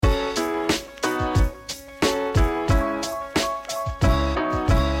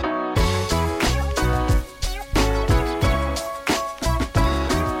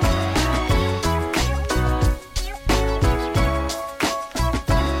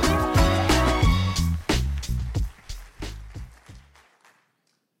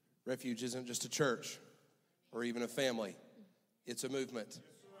Refuge isn't just a church or even a family. It's a movement.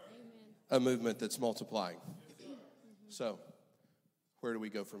 A movement that's multiplying. So, where do we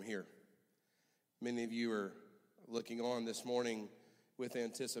go from here? Many of you are looking on this morning with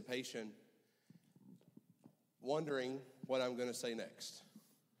anticipation, wondering what I'm going to say next.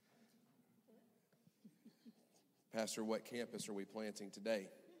 Pastor, what campus are we planting today?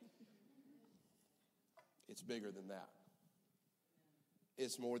 It's bigger than that.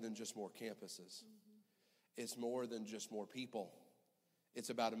 It's more than just more campuses. It's more than just more people.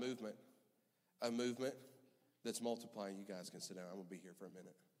 It's about a movement that's multiplying. You guys can sit down. I'm going to be here for a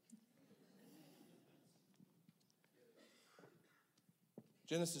minute.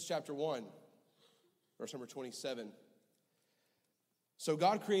 Genesis chapter 1, verse number 27. So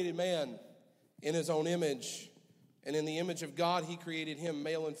God created man in his own image, and in the image of God he created him,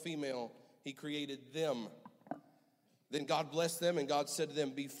 male and female. He created them. Then God blessed them, and God said to them,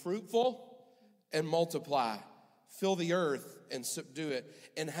 be fruitful and multiply. Fill the earth and subdue it,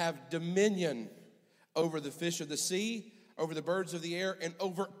 and have dominion over the fish of the sea, over the birds of the air, and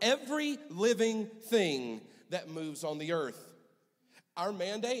over every living thing that moves on the earth. Our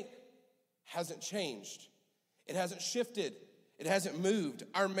mandate hasn't changed. It hasn't shifted. It hasn't moved.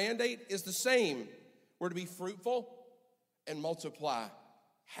 Our mandate is the same. We're to be fruitful and multiply.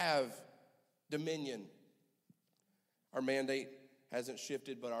 Have dominion. Our mandate hasn't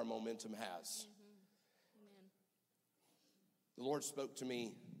shifted, but our momentum has. Amen. The Lord spoke to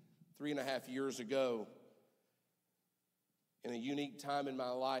me 3.5 years ago in a unique time in my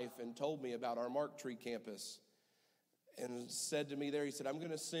life and told me about our Mark Tree campus and said to me there, he said, I'm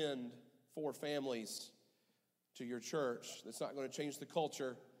going to send 4 families to your church. That's not going to change the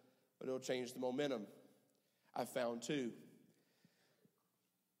culture, but it'll change the momentum. I found 2.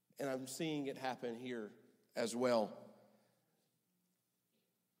 And I'm seeing it happen here as well.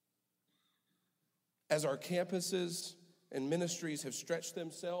 As our campuses and ministries have stretched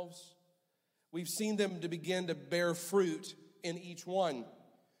themselves, we've seen them to begin to bear fruit in each one.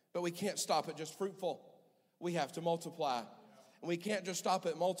 But we can't stop at just fruitful. We have to multiply. And we can't just stop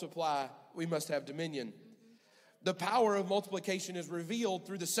at multiply. We must have dominion. The power of multiplication is revealed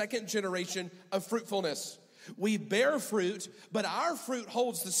through the second generation of fruitfulness. We bear fruit, but our fruit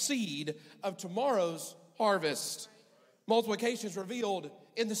holds the seed of tomorrow's harvest. Multiplication is revealed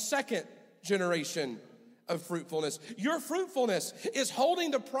in the second generation of fruitfulness. Your fruitfulness is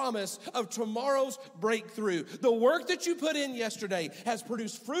holding the promise of tomorrow's breakthrough. The work that you put in yesterday has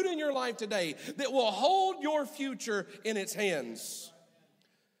produced fruit in your life today that will hold your future in its hands.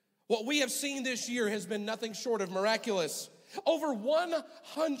 What we have seen this year has been nothing short of miraculous. Over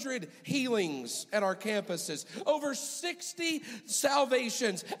 100 healings at our campuses, over 60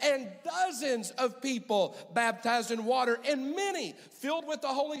 salvations, and dozens of people baptized in water, and many filled with the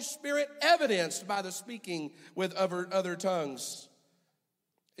Holy Spirit, evidenced by the speaking with other tongues.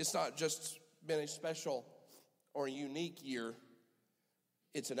 It's not just been a special or a unique year.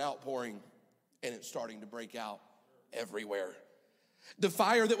 It's an outpouring, and it's starting to break out everywhere. The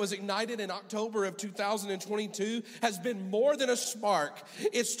fire that was ignited in October of 2022 has been more than a spark.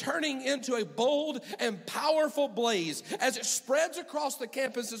 It's turning into a bold and powerful blaze as it spreads across the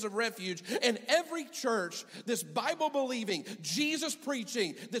campuses of Refuge and every church, this Bible-believing,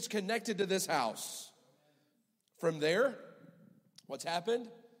 Jesus-preaching that's connected to this house. From there, what's happened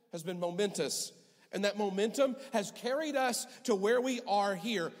has been momentous. And that momentum has carried us to where we are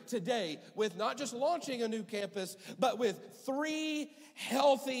here today with not just launching a new campus, but with 3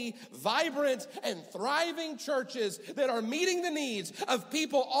 healthy, vibrant, and thriving churches that are meeting the needs of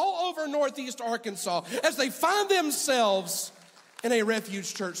people all over Northeast Arkansas as they find themselves in a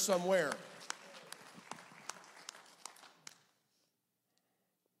Refuge church somewhere.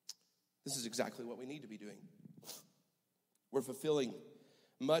 This is exactly what we need to be doing. We're fulfilling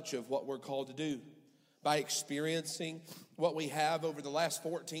much of what we're called to do. By experiencing what we have over the last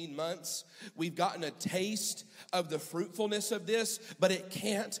 14 months, we've gotten a taste of the fruitfulness of this, but it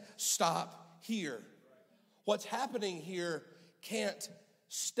can't stop here. What's happening here can't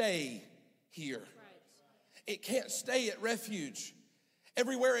stay here. It can't stay at Refuge.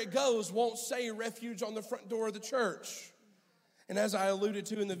 Everywhere it goes won't say Refuge on the front door of the church. And as I alluded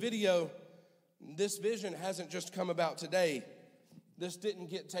to in the video, this vision hasn't just come about today. This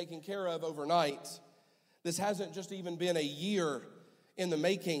didn't get taken care of overnight. This hasn't just even been a year in the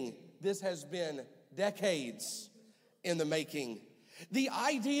making. This has been decades in the making. The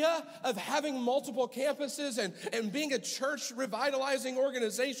idea of having multiple campuses and being a church revitalizing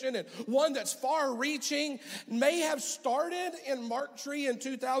organization and one that's far-reaching may have started in Mark Tree in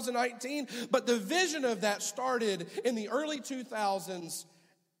 2019, but the vision of that started in the early 2000s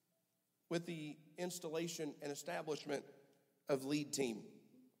with the installation and establishment of Lead Team.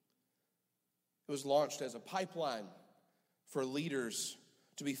 It was launched as a pipeline for leaders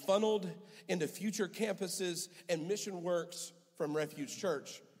to be funneled into future campuses and mission works from Refuge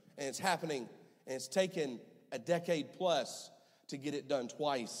Church. And it's happening, and it's taken a decade plus to get it done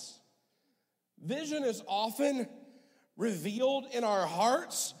twice. Vision is often revealed in our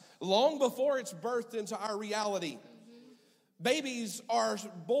hearts long before it's birthed into our reality. Babies are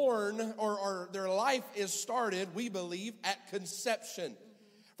born, or their life is started, we believe, at conception.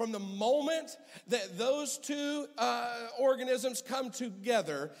 From the moment that those two organisms come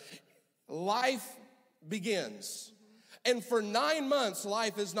together, life begins. And for 9 months,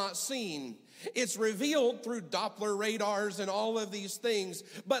 life is not seen. It's revealed through Doppler radars and all of these things,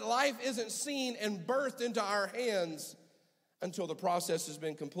 but life isn't seen and birthed into our hands until the process has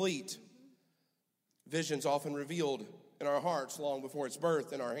been complete. Vision's often revealed in our hearts long before it's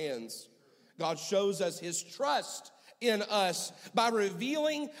birthed in our hands. God shows us his trust in us by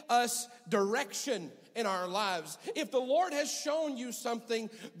revealing us direction in our lives. If the Lord has shown you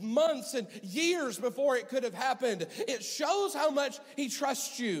something months and years before it could have happened, it shows how much he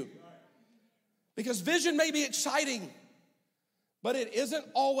trusts you. Because vision may be exciting, but it isn't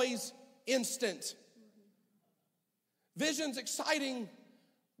always instant. Vision's exciting,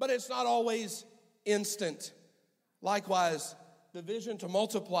 but it's not always instant. Likewise, the vision to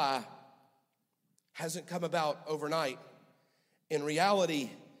multiply hasn't come about overnight. In reality,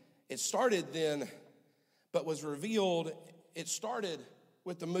 it started then, but was revealed. It started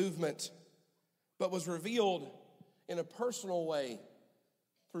with the movement, but was revealed in a personal way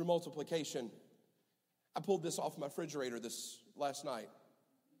through multiplication. I pulled this off my refrigerator last night.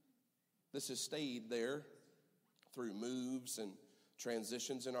 This has stayed there through moves and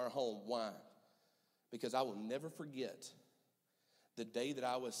transitions in our home. Why? Because I will never forget the day that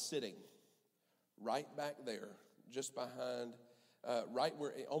I was sitting right back there, just behind, right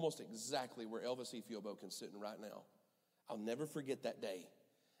where, almost exactly where Elvis E. Fioboken's sitting right now. I'll never forget that day.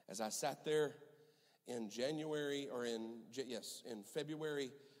 As I sat there in February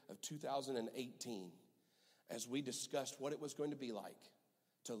of 2018, as we discussed what it was going to be like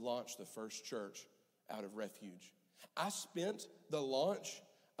to launch the first church out of Refuge. I spent the launch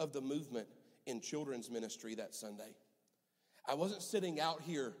of the movement in children's ministry that Sunday. I wasn't sitting out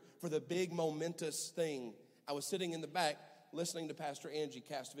here for the big momentous thing. I was sitting in the back listening to Pastor Angie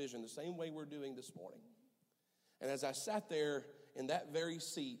cast vision the same way we're doing this morning. And as I sat there in that very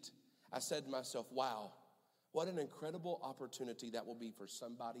seat, I said to myself, wow, what an incredible opportunity that will be for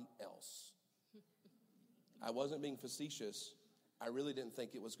somebody else. I wasn't being facetious. I really didn't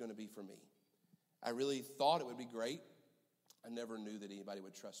think it was going to be for me. I really thought it would be great. I never knew that anybody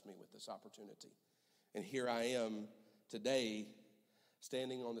would trust me with this opportunity. And here I am today,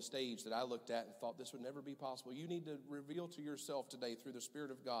 standing on the stage that I looked at and thought this would never be possible. You need to reveal to yourself today through the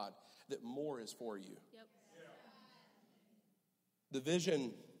Spirit of God that more is for you. Yep. The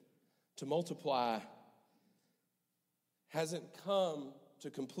vision to multiply hasn't come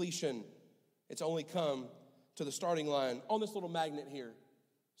to completion. It's only come to the starting line. On this little magnet here,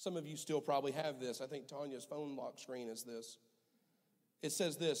 some of you still probably have this. I think Tanya's phone lock screen is this. It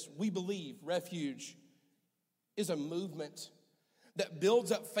says this: we believe Refuge is a movement that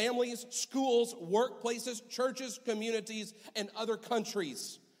builds up families, schools, workplaces, churches, communities, and other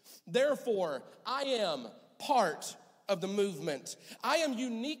countries. Therefore, I am part of the movement. I am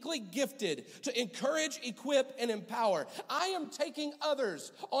uniquely gifted to encourage, equip, and empower. I am taking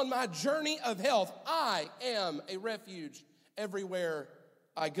others on my journey of health. I am a refuge everywhere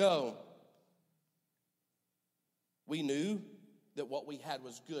I go. We knew that what we had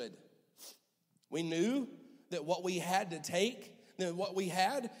was good. We knew that what we had to take, that what we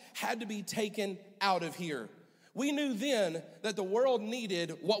had to be taken out of here. We knew then that the world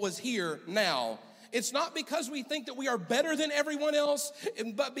needed what was here now. It's not because we think that we are better than everyone else,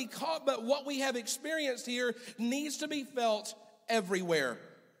 but what we have experienced here needs to be felt everywhere.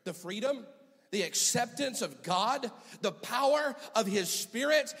 The freedom, the acceptance of God, the power of his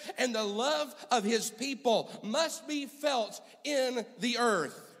Spirit, and the love of his people must be felt in the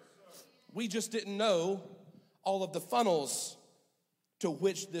earth. We just didn't know all of the funnels to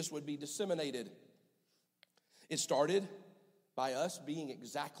which this would be disseminated. It started by us being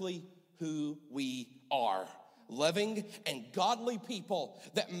exactly who we are. Loving and godly people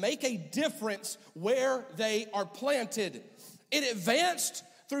that make a difference where they are planted. It advanced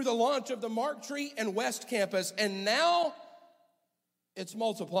through the launch of the Mark Tree and West Campus, and now it's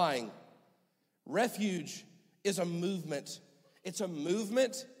multiplying. Refuge is a movement. It's a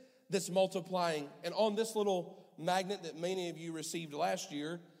movement that's multiplying. And on this little magnet that many of you received last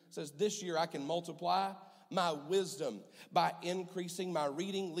year, says, this year I can multiply my wisdom by increasing my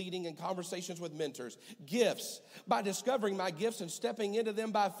reading, leading, and conversations with mentors. Gifts, by discovering my gifts and stepping into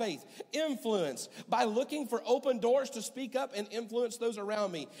them by faith. Influence, by looking for open doors to speak up and influence those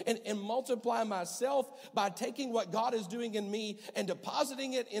around me. And multiply myself by taking what God is doing in me and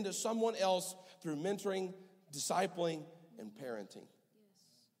depositing it into someone else through mentoring, discipling, and parenting.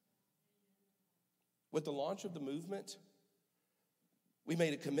 With the launch of the movement, we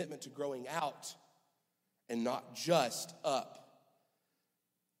made a commitment to growing out and not just up.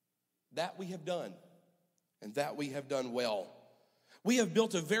 That we have done, and that we have done well. We have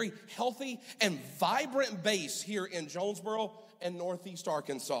built a very healthy and vibrant base here in Jonesboro and Northeast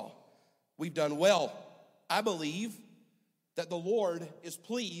Arkansas. We've done well. I believe that the Lord is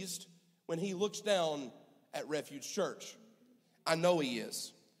pleased when he looks down at Refuge Church. I know he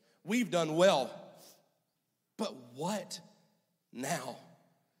is. We've done well. But what now?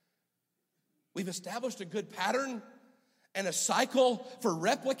 We've established a good pattern and a cycle for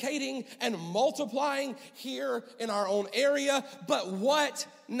replicating and multiplying here in our own area. But what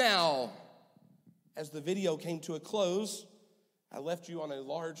now? As the video came to a close, I left you on a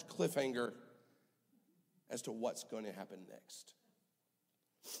large cliffhanger as to what's going to happen next.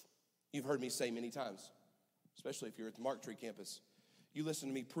 You've heard me say many times, especially if you're at the Mark Tree campus, you listen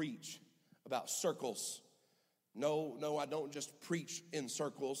to me preach about circles. No, I don't just preach in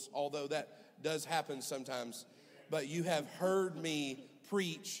circles, although that does happen sometimes. But you have heard me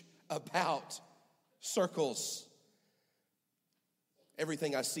preach about circles.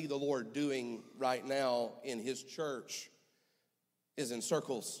 Everything I see the Lord doing right now in his church is in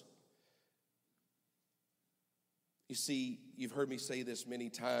circles. You see, you've heard me say this many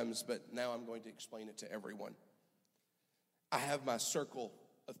times, but now I'm going to explain it to everyone. I have my circle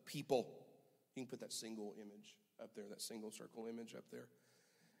of people. You can put that single image up there, that single circle image up there.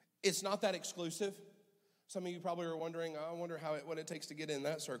 It's not that exclusive. Some of you probably are wondering, I wonder what it takes to get in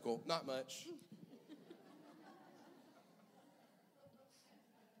that circle. Not much.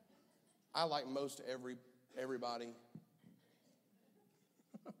 I like most everybody,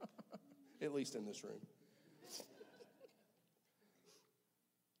 at least in this room.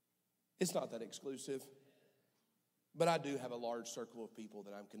 It's not that exclusive, but I do have a large circle of people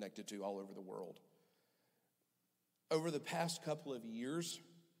that I'm connected to all over the world. Over the past couple of years,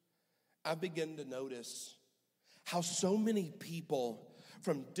 I've begun to notice how so many people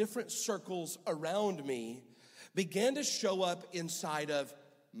from different circles around me began to show up inside of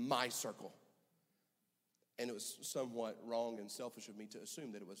my circle. And it was somewhat wrong and selfish of me to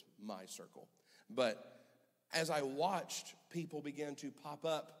assume that it was my circle. But as I watched people begin to pop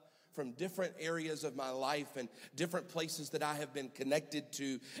up from different areas of my life and different places that I have been connected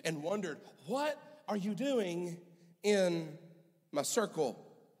to and wondered, what are you doing in my circle?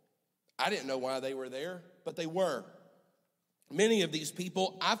 I didn't know why they were there, but they were. Many of these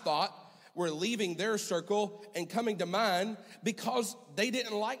people, I thought, were leaving their circle and coming to mine because they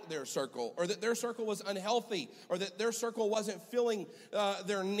didn't like their circle, or that their circle was unhealthy, or that their circle wasn't filling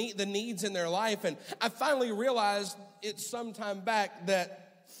the needs in their life. And I finally realized it some time back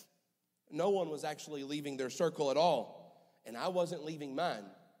that no one was actually leaving their circle at all, and I wasn't leaving mine.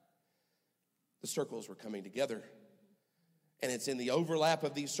 The circles were coming together. And it's in the overlap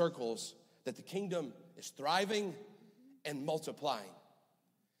of these circles that the kingdom is thriving and multiplying.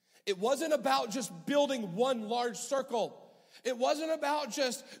 It wasn't about just building one large circle. It wasn't about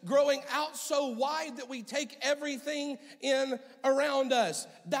just growing out so wide that we take everything in around us.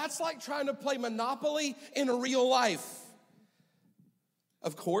 That's like trying to play Monopoly in real life.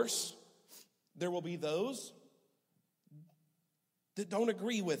 Of course, there will be those that don't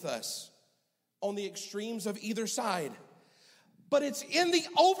agree with us on the extremes of either side. But it's in the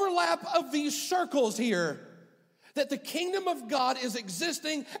overlap of these circles here that the kingdom of God is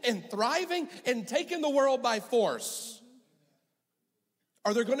existing and thriving and taking the world by force.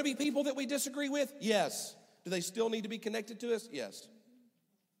 Are there going to be people that we disagree with? Yes. Do they still need to be connected to us? Yes.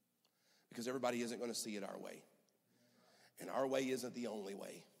 Because everybody isn't going to see it our way. And our way isn't the only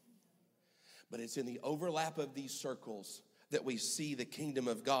way. But it's in the overlap of these circles that we see the kingdom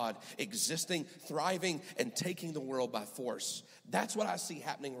of God existing, thriving, and taking the world by force. That's what I see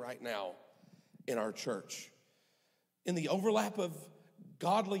happening right now in our church. In the overlap of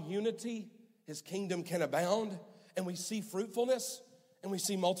godly unity, his kingdom can abound, and we see fruitfulness, and we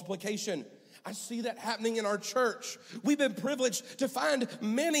see multiplication. I see that happening in our church. We've been privileged to find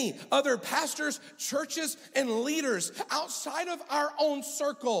many other pastors, churches, and leaders outside of our own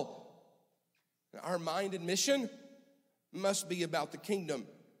circle. Our mind and mission must be about the kingdom.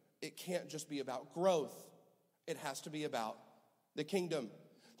 It can't just be about growth. It has to be about the kingdom.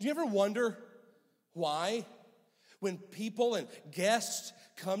 Do you ever wonder why when people and guests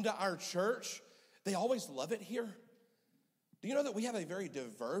come to our church, they always love it here? Do you know that we have a very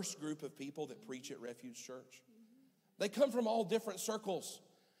diverse group of people that preach at Refuge Church? They come from all different circles.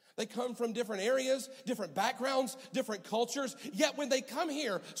 They come from different areas, different backgrounds, different cultures. Yet when they come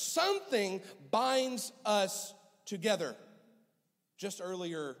here, something binds us together. Just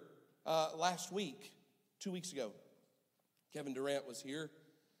earlier last week, 2 weeks ago, Kevin Durant was here.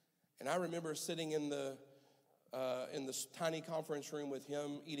 And I remember sitting in this tiny conference room with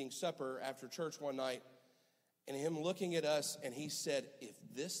him eating supper after church one night. And him looking at us, and he said, if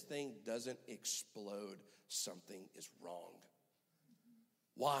this thing doesn't explode, something is wrong.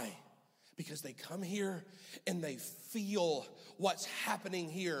 Why? Because they come here and they feel what's happening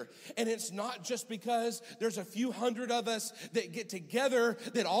here. And it's not just because there's a few hundred of us that get together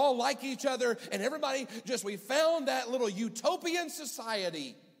that all like each other and everybody we found that little utopian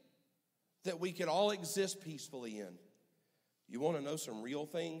society that we can all exist peacefully in. You want to know some real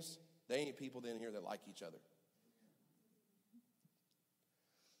things? There ain't people in here that like each other.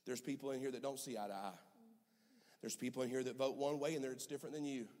 There's people in here that don't see eye to eye. There's people in here that vote one way and it's different than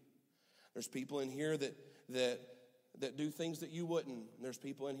you. There's people in here that do things that you wouldn't. And there's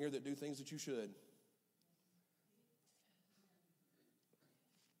people in here that do things that you should.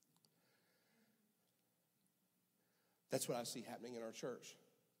 That's what I see happening in our church.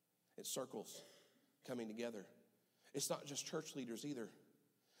 It's circles coming together. It's not just church leaders either.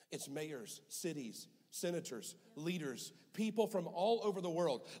 It's mayors, cities, senators, leaders, people from all over the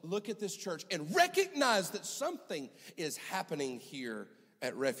world look at this church and recognize that something is happening here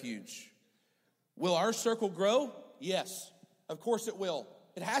at Refuge. Will our circle grow? Yes, of course it will.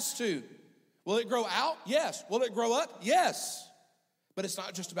 It has to. Will it grow out? Yes. Will it grow up? Yes. But it's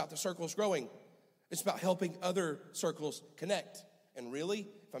not just about the circles growing. It's about helping other circles connect. And really,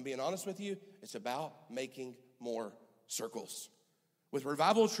 if I'm being honest with you, it's about making more circles. With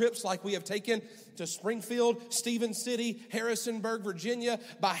revival trips like we have taken to Springfield, Stephen City, Harrisonburg, Virginia,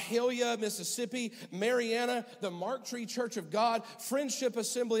 Byhalia, Mississippi, Marianna, the Mark Tree Church of God, Friendship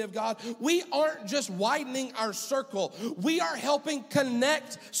Assembly of God, we aren't just widening our circle. We are helping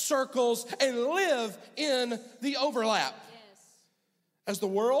connect circles and live in the overlap. Yes. As the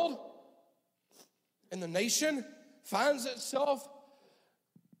world and the nation finds itself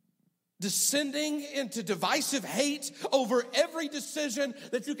descending into divisive hate over every decision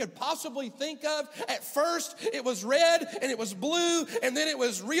that you could possibly think of. At first, it was red and it was blue, and then it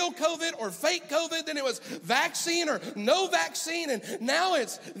was real COVID or fake COVID, then it was vaccine or no vaccine, and now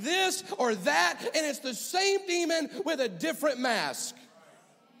it's this or that, and it's the same demon with a different mask.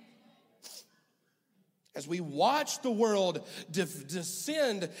 As we watch the world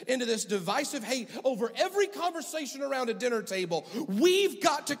descend into this divisive hate over every conversation around a dinner table, we've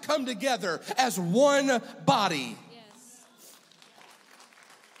got to come together as one body. Yes.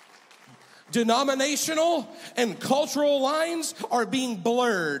 Denominational and cultural lines are being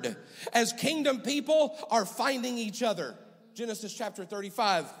blurred as kingdom people are finding each other. Genesis chapter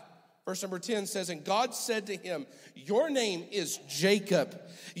 35. Verse number 10 says, and God said to him, your name is Jacob.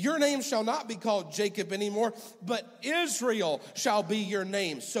 Your name shall not be called Jacob anymore, but Israel shall be your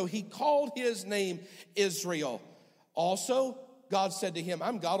name. So he called his name Israel. Also, God said to him,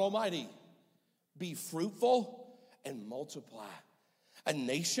 I'm God Almighty. Be fruitful and multiply. A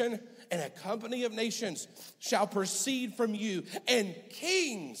nation and a company of nations shall proceed from you, and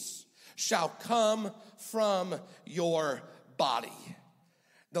kings shall come from your body.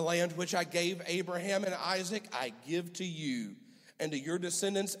 The land which I gave Abraham and Isaac, I give to you, and to your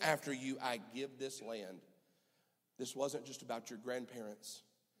descendants after you, I give this land. This wasn't just about your grandparents.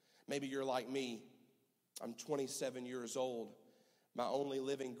 Maybe you're like me. I'm 27 years old. My only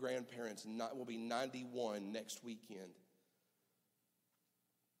living grandparents will be 91 next weekend.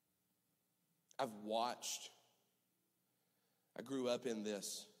 I've watched. I grew up in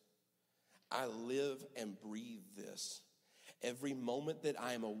this. I live and breathe this. Every moment that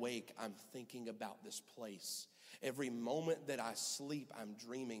I am awake, I'm thinking about this place. Every moment that I sleep, I'm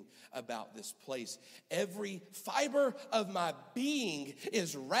dreaming about this place. Every fiber of my being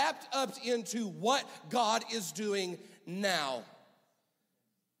is wrapped up into what God is doing now.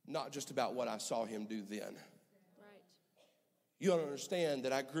 Not just about what I saw him do then. Right. You don't understand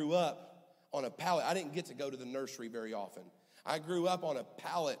that I grew up on a pallet. I didn't get to go to the nursery very often. I grew up on a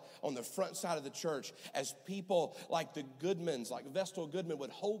pallet on the front side of the church as people like the Goodmans, like Vestal Goodman, would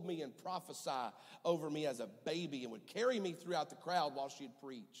hold me and prophesy over me as a baby and would carry me throughout the crowd while she'd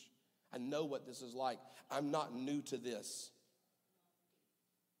preach. I know what this is like. I'm not new to this.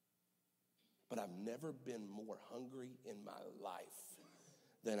 But I've never been more hungry in my life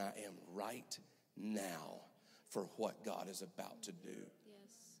than I am right now for what God is about to do.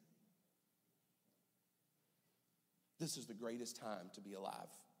 Yes. This is the greatest time to be alive.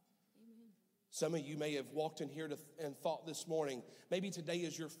 Amen. Some of you may have walked in here and thought this morning, maybe today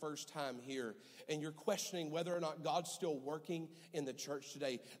is your first time here, and you're questioning whether or not God's still working in the church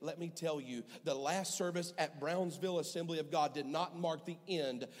today. Let me tell you, the last service at Brownsville Assembly of God did not mark the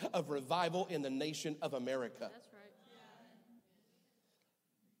end of revival in the nation of America. That's right.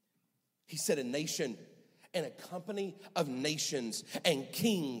 He said a nation and a company of nations and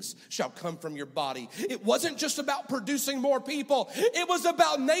kings shall come from your body. It wasn't just about producing more people. It was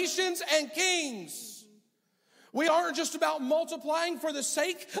about nations and kings. We aren't just about multiplying for the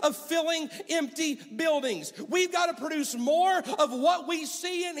sake of filling empty buildings. We've got to produce more of what we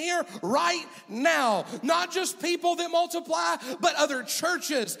see in here right now. Not just people that multiply, but other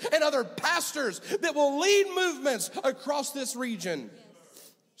churches and other pastors that will lead movements across this region.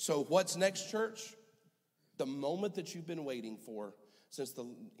 So what's next, church? The moment that you've been waiting for since the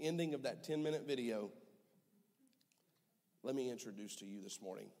ending of that 10-minute video. Let me introduce to you this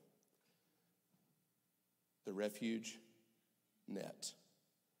morning the Refuge Net.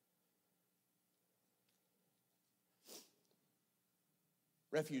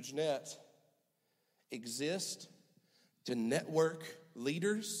 Refuge Net exists to network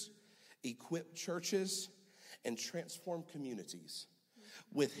leaders, equip churches, and transform communities.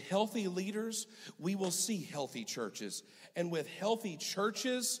 With healthy leaders, we will see healthy churches. And with healthy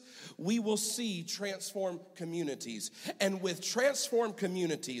churches, we will see transformed communities. And with transformed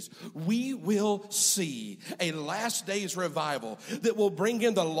communities, we will see a last days revival that will bring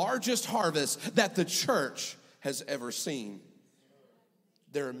in the largest harvest that the church has ever seen.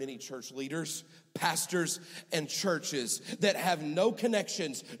 There are many church leaders, pastors, and churches that have no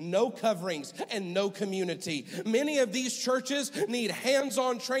connections, no coverings, and no community. Many of these churches need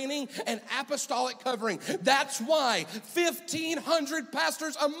hands-on training and apostolic covering. That's why 1,500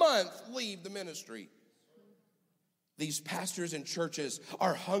 pastors a month leave the ministry. These pastors and churches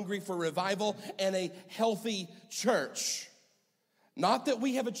are hungry for revival and a healthy church. Not that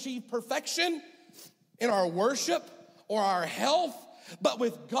we have achieved perfection in our worship or our health, but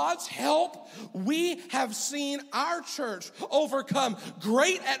with God's help, we have seen our church overcome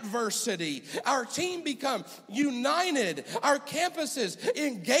great adversity. Our team become united. Our campuses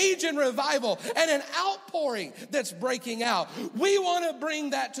engage in revival and an outpouring that's breaking out. We want to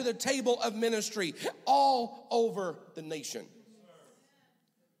bring that to the table of ministry all over the nation.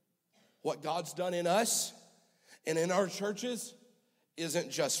 What God's done in us and in our churches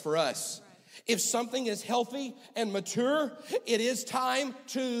isn't just for us. If something is healthy and mature, it is time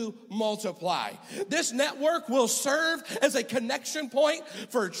to multiply. This network will serve as a connection point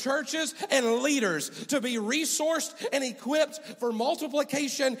for churches and leaders to be resourced and equipped for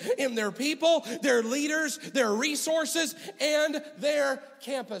multiplication in their people, their leaders, their resources, and their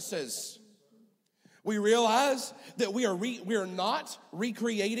campuses. We realize that we are not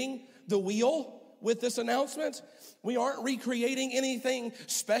recreating the wheel with this announcement. We aren't recreating anything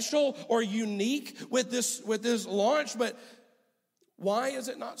special or unique with this launch, but why is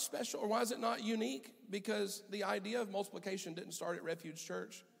it not special or why is it not unique? Because the idea of multiplication didn't start at Refuge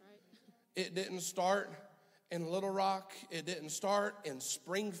Church. Right. It didn't start in Little Rock. It didn't start in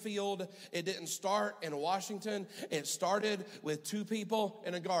Springfield. It didn't start in Washington. It started with two people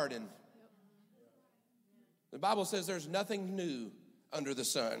in a garden. The Bible says there's nothing new under the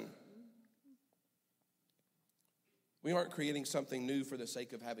sun. We aren't creating something new for the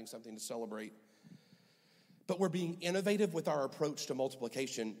sake of having something to celebrate. But we're being innovative with our approach to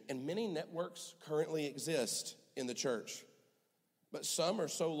multiplication. And many networks currently exist in the church. But some are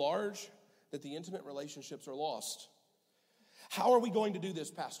so large that the intimate relationships are lost. How are we going to do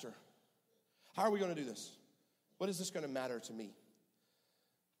this, Pastor? How are we going to do this? What is this going to matter to me?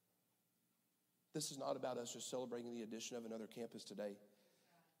 This is not about us just celebrating the addition of another campus today.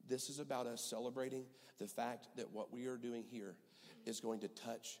 This is about us celebrating the fact that what we are doing here is going to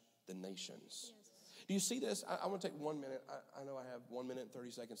touch the nations. Yes. Do you see this? I want to take 1 minute. I know I have 1 minute and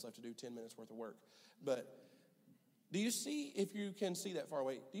 30 seconds left to do 10 minutes worth of work. But do you see, if you can see that far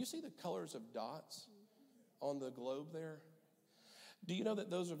away, do you see the colors of dots on the globe there? Do you know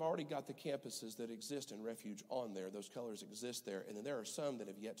that those have already got the campuses that exist in Refuge on there? Those colors exist there. And then there are some that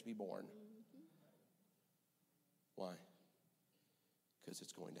have yet to be born. Why? Because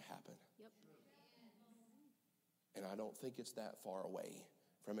it's going to happen. Yep. And I don't think it's that far away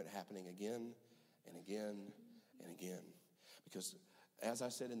from it happening again and again and again. Because as I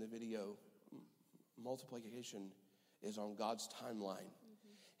said in the video, multiplication is on God's timeline.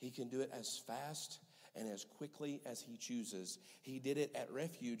 He can do it as fast And as quickly as he chooses, he did it at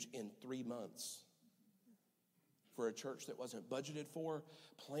Refuge in 3 months. For a church that wasn't budgeted for,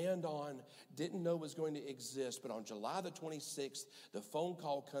 planned on, didn't know was going to exist. But on July the 26th, the phone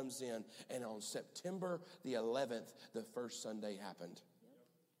call comes in. And on September the 11th, the first Sunday happened.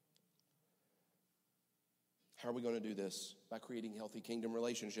 How are we going to do this? By creating healthy kingdom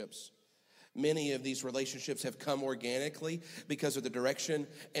relationships. Many of these relationships have come organically because of the direction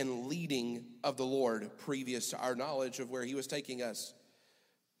and leading of the Lord previous to our knowledge of where he was taking us.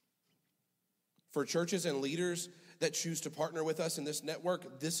 For churches and leaders that choose to partner with us in this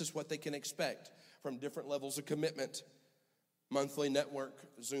network, this is what they can expect from different levels of commitment. Monthly network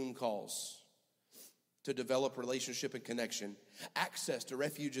Zoom calls to develop relationship and connection. Access to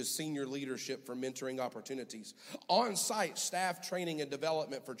Refuge's senior leadership for mentoring opportunities. On-site staff training and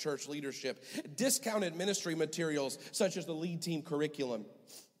development for church leadership. Discounted ministry materials such as the lead team curriculum.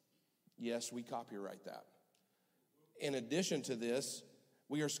 Yes, we copyright that. In addition to this,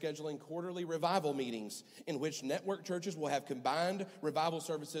 we are scheduling quarterly revival meetings in which network churches will have combined revival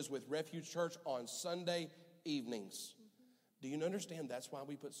services with Refuge Church on Sunday evenings. Do you understand that's why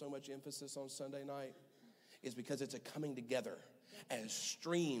we put so much emphasis on Sunday night? Is because it's a coming together as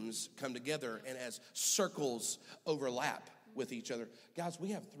streams come together and as circles overlap with each other. Guys, we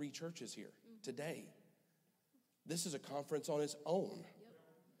have 3 churches here today. This is a conference on its own.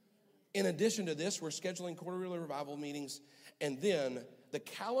 In addition to this, we're scheduling quarterly revival meetings, and then the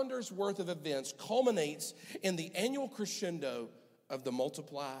calendar's worth of events culminates in the annual crescendo of the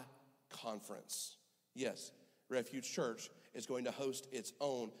Multiply Conference. Yes, Refuge Church is going to host its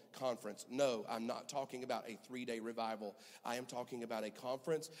own conference. No, I'm not talking about a 3-day revival. I am talking about a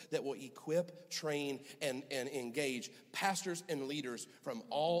conference that will equip, train, and engage pastors and leaders from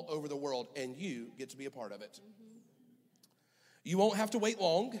all over the world, and you get to be a part of it. You won't have to wait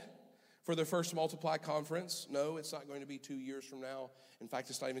long for the first Multiply Conference. No, it's not going to be 2 years from now. In fact,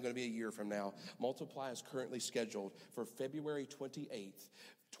 it's not even going to be a year from now. Multiply is currently scheduled for February 28th,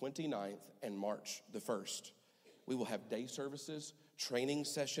 29th, and March the 1st. We will have day services, training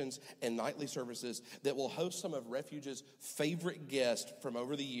sessions, and nightly services that will host some of Refuge's favorite guests from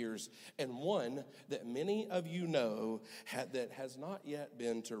over the years, and one that many of you know that has not yet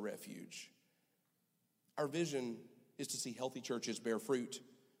been to Refuge. Our vision is to see healthy churches bear fruit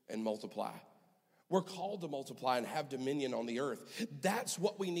and multiply. We're called to multiply and have dominion on the earth. That's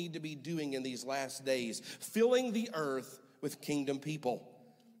what we need to be doing in these last days, filling the earth with kingdom people.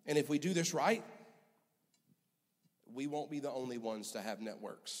 And if we do this right, we won't be the only ones to have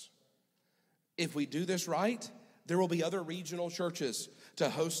networks. If we do this right, there will be other regional churches to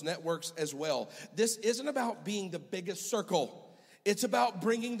host networks as well. This isn't about being the biggest circle. It's about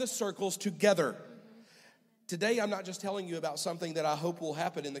bringing the circles together. Today, I'm not just telling you about something that I hope will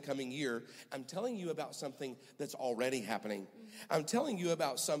happen in the coming year. I'm telling you about something that's already happening. I'm telling you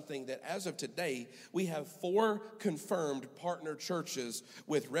about something that as of today, we have 4 confirmed partner churches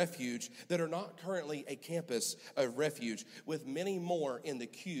with Refuge that are not currently a campus of Refuge, with many more in the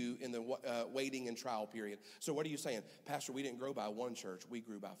queue in the waiting and trial period. So what are you saying? Pastor, we didn't grow by 1 church. We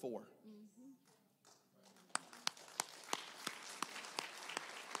grew by 4.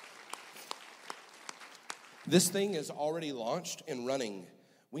 This thing is already launched and running.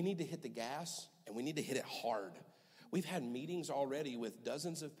 We need to hit the gas, and we need to hit it hard. We've had meetings already with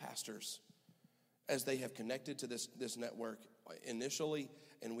dozens of pastors as they have connected to this network initially,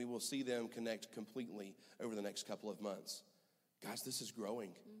 and we will see them connect completely over the next couple of months. Guys, this is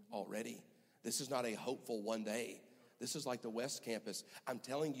growing already. This is not a hopeful one day. This is like the West Campus. I'm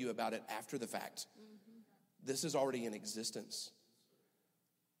telling you about it after the fact. This is already in existence.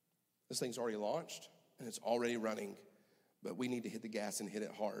 This thing's already launched. And it's already running, but we need to hit the gas and hit it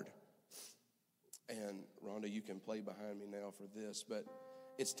hard. And Rhonda, you can play behind me now for this, but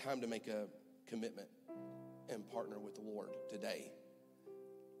it's time to make a commitment and partner with the Lord today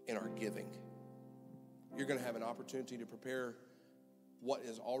in our giving. You're going to have an opportunity to prepare what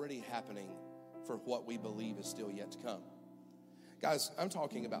is already happening for what we believe is still yet to come. Guys, I'm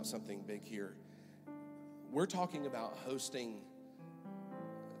talking about something big here. We're talking about hosting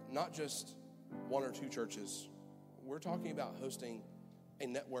not just 1 or 2 churches. We're talking about hosting a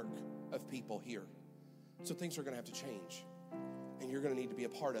network of people here. So things are going to have to change, and you're going to need to be a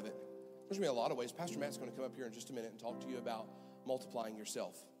part of it. There's going to be a lot of ways. Pastor Matt's going to come up here in just a minute and talk to you about multiplying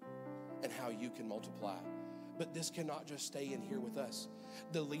yourself and how you can multiply. But this cannot just stay in here with us.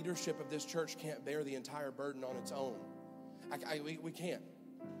 The leadership of this church can't bear the entire burden on its own. We can't.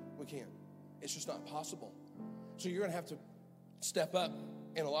 We can't. It's just not possible. So you're going to have to step up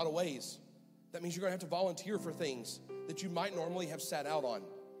in a lot of ways. That means you're going to have to volunteer for things that you might normally have sat out on.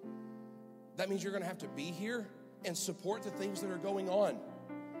 That means you're going to have to be here and support the things that are going on.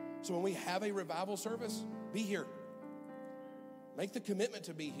 So when we have a revival service, be here. Make the commitment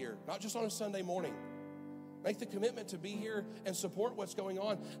to be here, not just on a Sunday morning. Make the commitment to be here and support what's going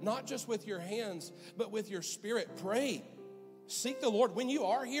on, not just with your hands, but with your spirit. Pray. Seek the Lord. When you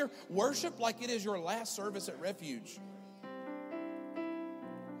are here, worship like it is your last service at Refuge.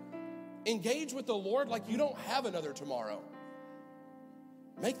 Engage with the Lord like you don't have another tomorrow.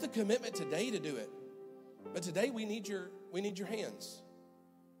 Make the commitment today to do it. But today we need your hands.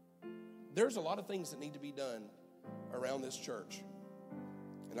 There's a lot of things that need to be done around this church.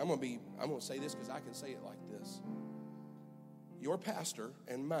 And I'm going to say this because I can say it like this. Your pastor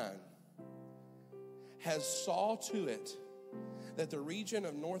and mine has saw to it that the region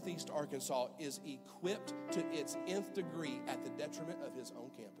of Northeast Arkansas is equipped to its nth degree at the detriment of his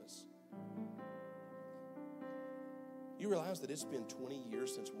own campus. You realize that it's been 20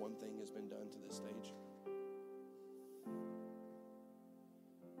 years since one thing has been done to this stage?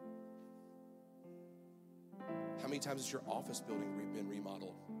 How many times has your office building been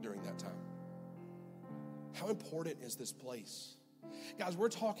remodeled during that time? How important is this place? Guys, we're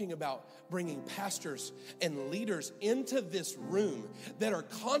talking about bringing pastors and leaders into this room that are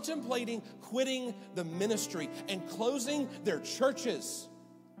contemplating quitting the ministry and closing their churches.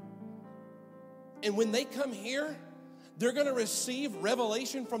 And when they come here, they're going to receive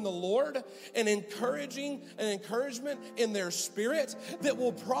revelation from the Lord and encouragement in their spirit that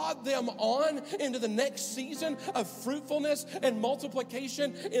will prod them on into the next season of fruitfulness and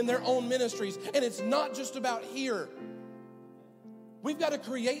multiplication in their own ministries. And it's not just about here. We've got to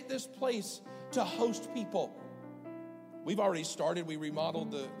create this place to host people. We've already started. We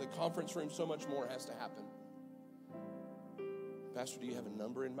remodeled the conference room. So much more has to happen. Pastor, do you have a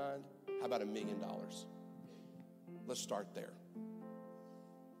number in mind? How about $1 million? Let's start there.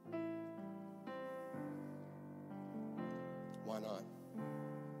 Why not?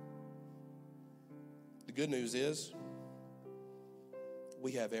 The good news is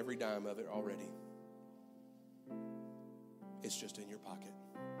we have every dime of it already. It's just in your pocket.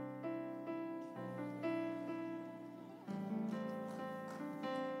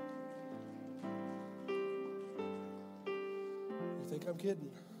 You think I'm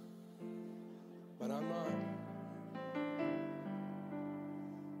kidding? But I'm not.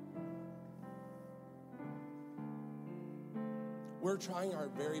 We're trying our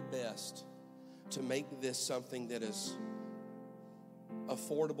very best to make this something that is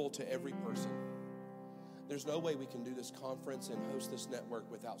affordable to every person. There's no way we can do this conference and host this network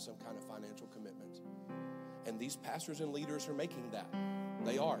without some kind of financial commitment. And these pastors and leaders are making that.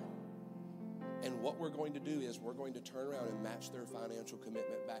 They are. And what we're going to do is we're going to turn around and match their financial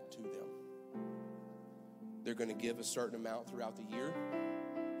commitment back to them. They're going to give a certain amount throughout the year.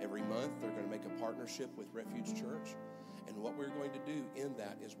 Every month, they're going to make a partnership with Refuge Church. And what we're going to do in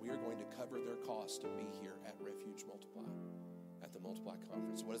that is we are going to cover their costs to be here at Refuge Multiply, at the Multiply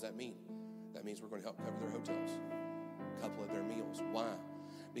Conference. What does that mean? That means we're going to help cover their hotels, a couple of their meals. Why?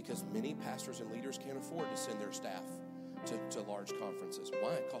 Because many pastors and leaders can't afford to send their staff to large conferences.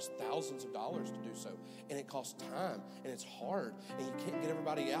 Why? It costs thousands of dollars to do so. And it costs time, and it's hard, and you can't get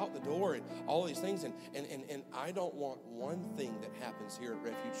everybody out the door and all these things. And I don't want one thing that happens here at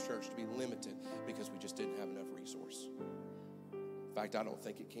Refuge Church to be limited because we just didn't have enough resource. In fact, I don't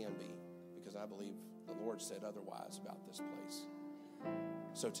think it can be, because I believe the Lord said otherwise about this place.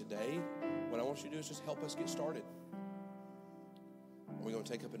 So today, what I want you to do is just help us get started. Are we going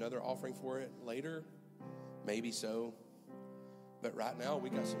to take up another offering for it later? Maybe so. But right now,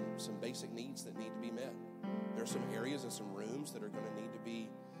 we got some basic needs that need to be met. There are some areas and some rooms that are going to need to be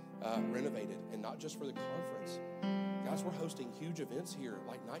renovated, and not just for the conference. Guys, we're hosting huge events here,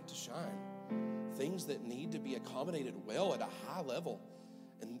 like Night to Shine. Things that need to be accommodated well at a high level.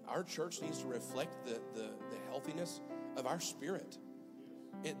 And our church needs to reflect the healthiness of our spirit.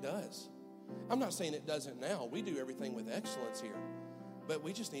 It does. I'm not saying it doesn't now. We do everything with excellence here. But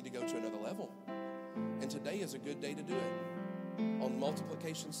we just need to go to another level. And today is a good day to do it, on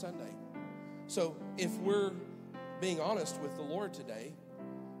Multiplication Sunday. So if we're being honest with the Lord today,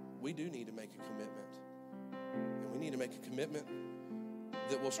 we do need to make a commitment. And we need to make a commitment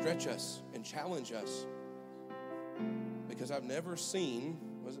that will stretch us and challenge us. Because I've never seen,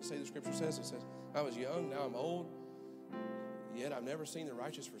 what does it say the scripture says? It says, I was young, now I'm old. Yet I've never seen the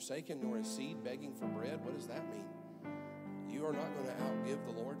righteous forsaken, nor his seed begging for bread. What does that mean? You are not going to outgive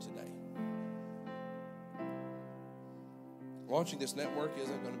the Lord today. Launching this network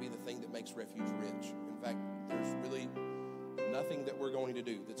isn't going to be the thing that makes Refuge rich. In fact, there's really nothing that we're going to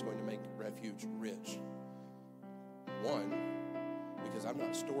do that's going to make Refuge rich. One, because I'm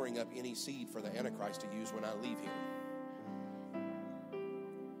not storing up any seed for the Antichrist to use when I leave here.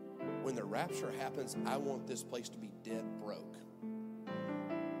 When the rapture happens, I want this place to be dead broke.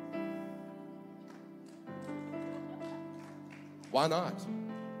 Why not?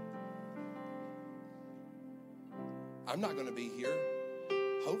 I'm not going to be here.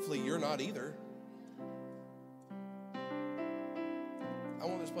 Hopefully you're not either. I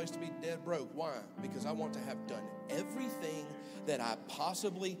want this place to be dead broke. Why? Because I want to have done everything that I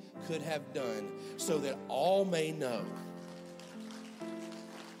possibly could have done so that all may know.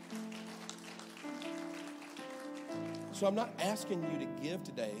 So I'm not asking you to give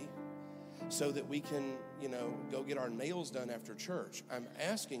today so that we can, go get our nails done after church. I'm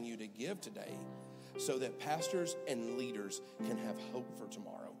asking you to give today so that pastors and leaders can have hope for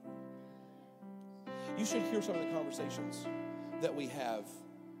tomorrow. You should hear some of the conversations that we have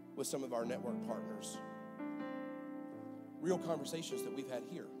with some of our network partners. Real conversations that we've had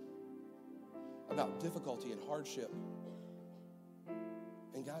here about difficulty and hardship.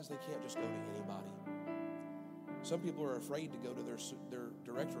 And guys, they can't just go to anybody. Some people are afraid to go to their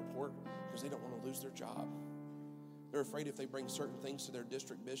direct report because they don't want to lose their job. They're afraid if they bring certain things to their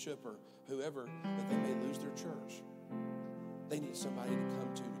district bishop or whoever that they may lose their church. They need somebody to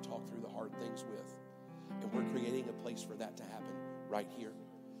come to talk through the hard things with. And we're creating a place for that to happen right here.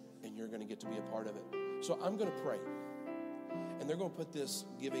 And you're going to get to be a part of it. So I'm going to pray. And they're going to put this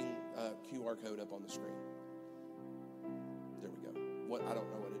giving QR code up on the screen. There we go. I don't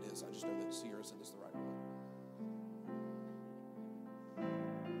know what it is. I just know that Sierra said it's the right one.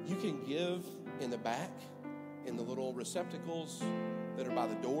 You can give in the back, in the little receptacles that are by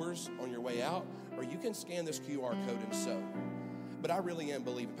the doors on your way out, or you can scan this QR code and sow. But I really am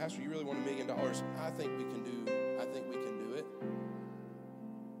believing, Pastor, you really want $1 million? I think we can do it. I think we can do it.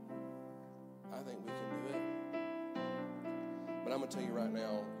 But I'm going to tell you right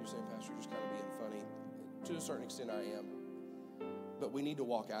now, you're saying, Pastor, you're just kind of being funny. To a certain extent, I am. But we need to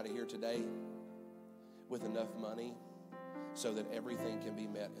walk out of here today with enough money so that everything can be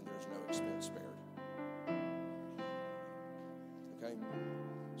met and there's no expense spared. Okay?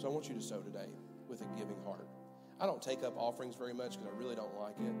 So I want you to sow today with a giving heart. I don't take up offerings very much because I really don't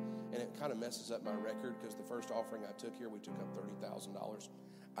like it. And it kind of messes up my record because the first offering I took here, we took up $30,000.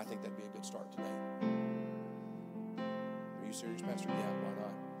 I think that'd be a good start today. Are you serious, Pastor? Yeah, why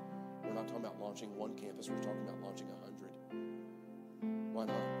not? We're not talking about launching one campus. We're talking about launching 100. Why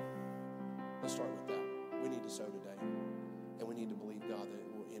not? Let's start with that. We need to sow today. And we need to believe, God, that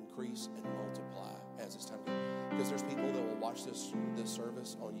it will increase and multiply as it's time to go. Because there's people that will watch this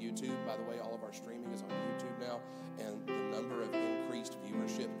service on YouTube. By the way, all of our streaming is on YouTube now. And the number of increased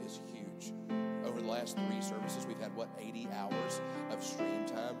viewership is huge. Over the last 3 services, we've had, 80 hours of stream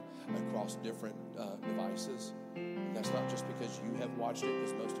time across different devices. And that's not just because you have watched it,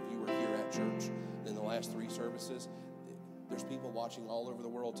 because most of you were here at church. In the last 3 services, there's people watching all over the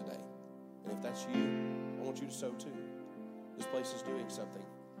world today. And if that's you, I want you to sow too. This place is doing something,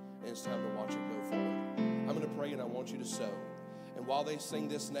 and it's time to watch it go forward. I'm going to pray, and I want you to sow. And while they sing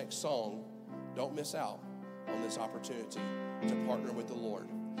this next song, don't miss out on this opportunity to partner with the Lord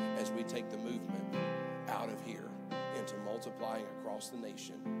as we take the movement out of here into multiplying across the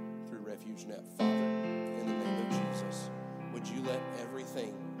nation through Refuge Net. Father, in the name of Jesus, would you let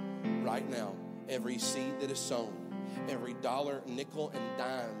everything right now, every seed that is sown, every dollar, nickel, and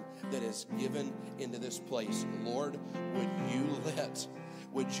dime that is given into this place, Lord, would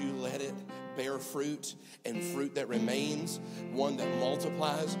you let it bear fruit, and fruit that remains, one that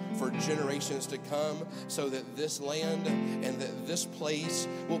multiplies for generations to come, so that this land and that this place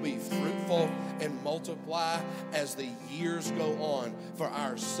will be fruitful and multiply as the years go on for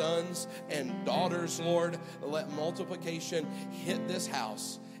our sons and daughters, Lord. Let multiplication hit this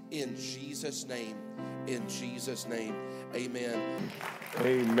house in Jesus' name. In Jesus' name, amen.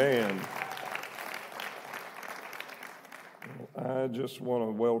 Amen. I just want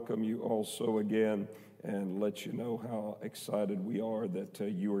to welcome you also again and let you know how excited we are that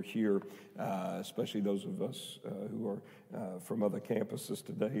you are here, especially those of us who are from other campuses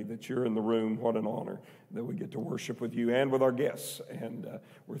today, that you're in the room. What an honor that we get to worship with you and with our guests. And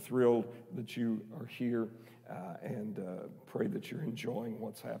we're thrilled that you are here and pray that you're enjoying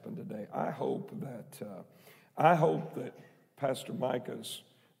what's happened today. I hope that Pastor Micah's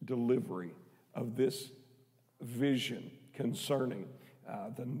delivery of this vision concerning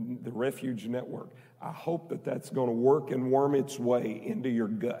the Refuge Network, I hope that that's going to work and worm its way into your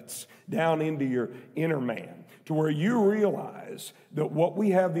guts, down into your inner man, to where you realize that what we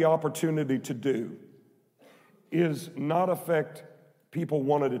have the opportunity to do is not affect people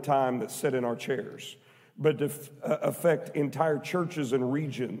one at a time that sit in our chairs, but to affect entire churches and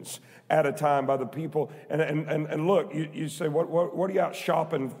regions at a time by the people. And look, you say, what are you out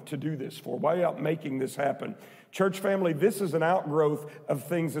shopping to do this for? Why are you out making this happen? Church family, this is an outgrowth of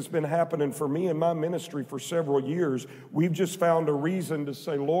things that's been happening for me in my ministry for several years. We've just found a reason to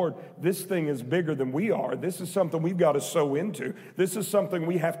say, Lord, this thing is bigger than we are. This is something we've got to sow into. This is something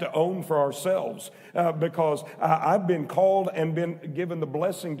we have to own for ourselves because I've been called and been given the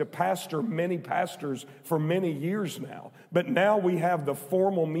blessing to pastor many pastors for many years now. But now we have the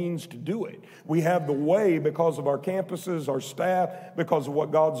formal means to do it. We have the way because of our campuses, our staff, because of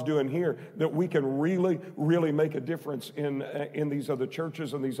what God's doing here, that we can really make a difference in these other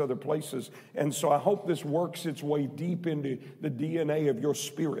churches and these other places. And so I hope this works its way deep into the DNA of your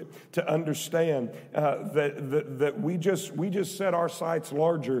spirit to understand that we just set our sights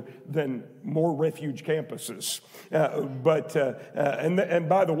larger than more Refuge campuses. And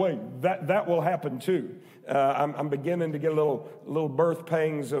by the way, that will happen too. I'm beginning to get little birth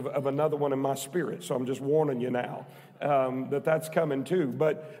pangs of another one in my spirit, so I'm just warning you now that's coming too.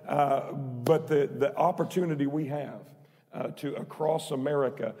 But the opportunity we have to across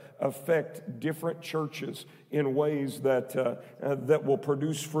America affect different churches in ways that will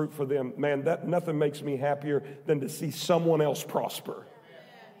produce fruit for them, man, that nothing makes me happier than to see someone else prosper.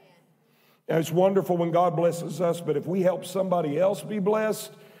 And it's wonderful when God blesses us, but if we help somebody else be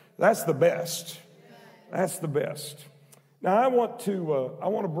blessed, that's the best. That's the best. Now, I want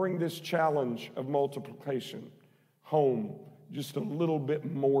to bring this challenge of multiplication home just a little bit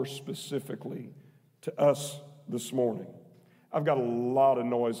more specifically to us this morning. I've got a lot of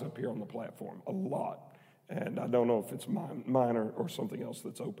noise up here on the platform, a lot. And I don't know if it's mine or something else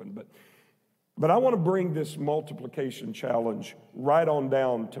that's open. But I want to bring this multiplication challenge right on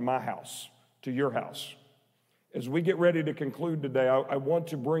down to my house, to your house. As we get ready to conclude today, I want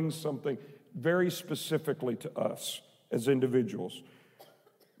to bring something very specifically to us as individuals.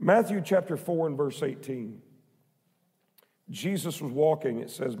 Matthew chapter 4 and verse 18. Jesus was walking, it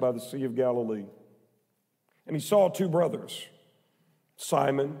says, by the Sea of Galilee. And he saw two brothers,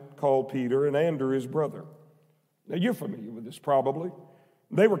 Simon, called Peter, and Andrew, his brother. Now, you're familiar with this probably.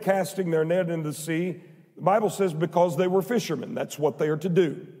 They were casting their net into the sea. The Bible says because they were fishermen. That's what they are to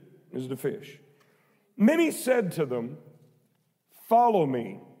do, is to fish. Many said to them, "Follow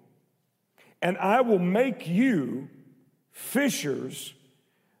me, and I will make you fishers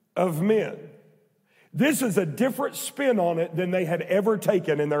of men." This is a different spin on it than they had ever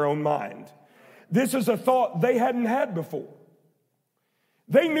taken in their own mind. This is a thought they hadn't had before.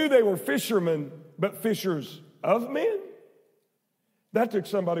 They knew they were fishermen, but fishers of men? That took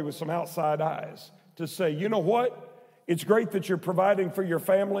somebody with some outside eyes to say, you know what? It's great that you're providing for your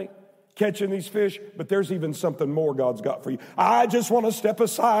family, catching these fish, but there's even something more God's got for you. I just want to step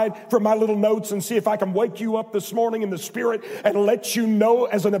aside from my little notes and see if I can wake you up this morning in the spirit and let you know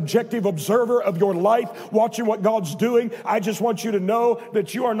as an objective observer of your life, watching what God's doing. I just want you to know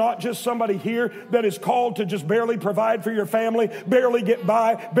that you are not just somebody here that is called to just barely provide for your family, barely get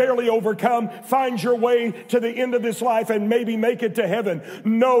by, barely overcome, find your way to the end of this life and maybe make it to heaven.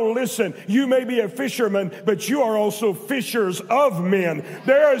 No, listen, you may be a fisherman, but you are also fishers of men.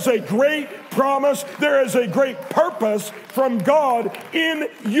 There is a great promise. There is a great purpose from God in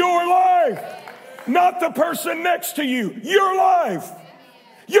your life. Not the person next to you. Your life.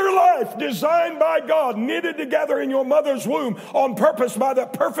 Your life designed by God, knitted together in your mother's womb on purpose by the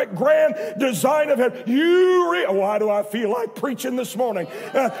perfect grand design of heaven. Why do I feel like preaching this morning?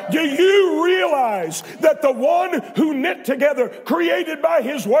 Do you realize that the one who knit together, created by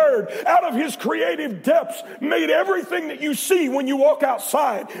his word, out of his creative depths, made everything that you see when you walk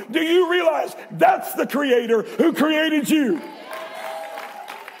outside? Do you realize that's the creator who created you?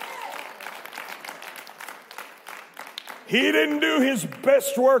 He didn't do his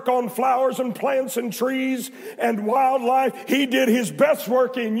best work on flowers and plants and trees and wildlife. He did his best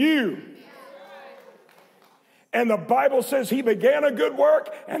work in you. And the Bible says he began a good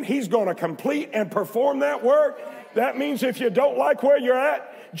work and he's going to complete and perform that work. That means if you don't like where you're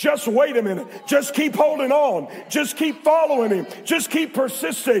at, just wait a minute. Just keep holding on. Just keep following him. Just keep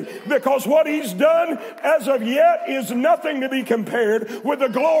persisting, because what he's done as of yet is nothing to be compared with the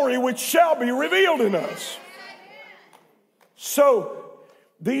glory which shall be revealed in us. So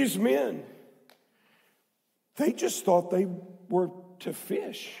these men, they just thought they were to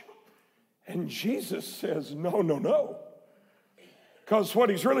fish. And Jesus says, no. Because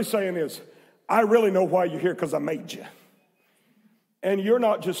what he's really saying is, I really know why you're here, because I made you. And you're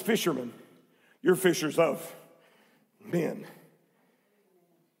not just fishermen. You're fishers of men.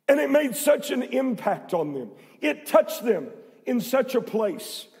 And it made such an impact on them. It touched them in such a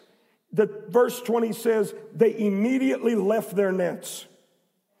place Verse 20 says, they immediately left their nets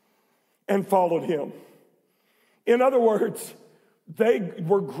and followed him. In other words, they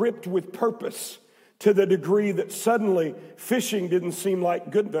were gripped with purpose to the degree that suddenly fishing didn't seem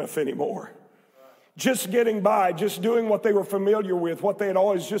like good enough anymore. Just getting by, just doing what they were familiar with, what they had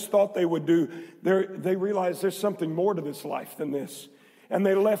always just thought they would do, they realized there's something more to this life than this. And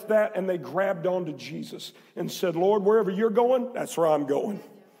they left that and they grabbed onto Jesus and said, Lord, wherever you're going, that's where I'm going.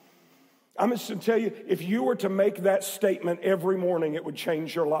 I'm just going to tell you, if you were to make that statement every morning, it would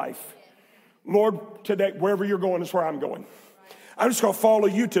change your life. Lord, today, wherever you're going is where I'm going. I'm just going to follow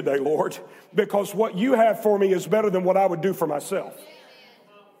you today, Lord, because what you have for me is better than what I would do for myself.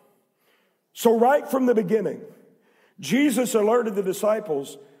 So right from the beginning, Jesus alerted the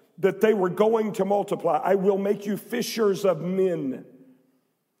disciples that they were going to multiply. I will make you fishers of men.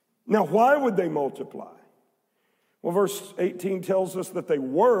 Now, why would they multiply? Well, verse 18 tells us that they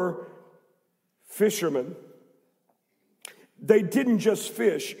were fishermen. They didn't just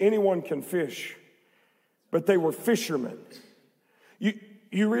fish. Anyone can fish. But they were fishermen.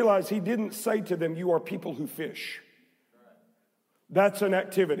 You realize he didn't say to them, you are people who fish. That's an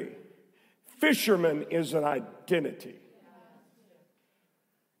activity. Fisherman is an identity.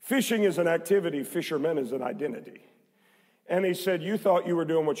 Fishing is an activity. Fisherman is an identity. And he said, you thought you were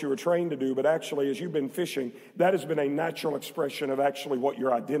doing what you were trained to do, but actually, as you've been fishing, that has been a natural expression of actually what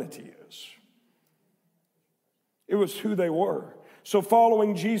your identity is. It was who they were. So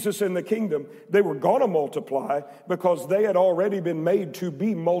following Jesus in the kingdom, they were going to multiply because they had already been made to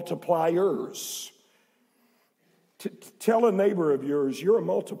be multipliers. Tell a neighbor of yours, you're a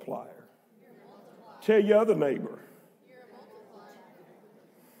multiplier. Tell your other neighbor.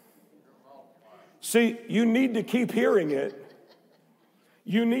 See, you need to keep hearing it.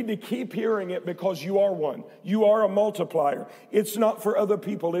 You need to keep hearing it because you are one. You are a multiplier. It's not for other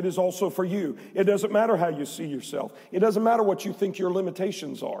people. It is also for you. It doesn't matter how you see yourself. It doesn't matter what you think your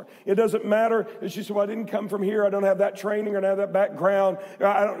limitations are. It doesn't matter. It's just, well, I didn't come from here. I don't have that training or I don't have that background.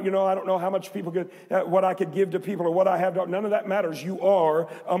 I don't know how much people could, what I could give to people or what I have. None of that matters. You are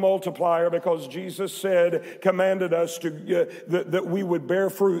a multiplier because Jesus said, commanded us to that we would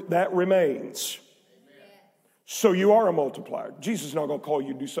bear fruit that remains. So you are a multiplier. Jesus is not going to call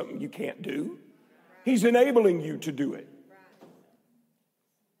you to do something you can't do. He's enabling you to do it.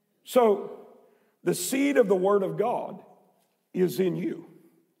 So the seed of the Word of God is in you.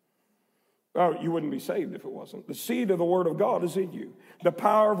 Oh, you wouldn't be saved if it wasn't. The seed of the Word of God is in you. The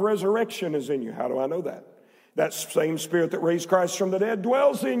power of resurrection is in you. How do I know that? That same Spirit that raised Christ from the dead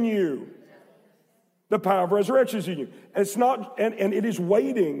dwells in you. The power of resurrection is in you. It's not, and it is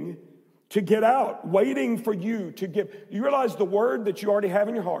waiting to get out, waiting for you to give. You realize the word that you already have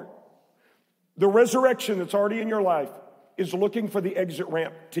in your heart, the resurrection that's already in your life is looking for the exit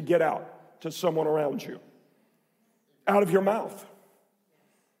ramp to get out to someone around you. Out of your mouth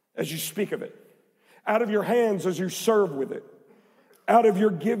as you speak of it. Out of your hands as you serve with it. Out of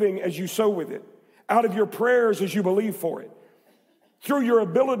your giving as you sow with it. Out of your prayers as you believe for it. Through your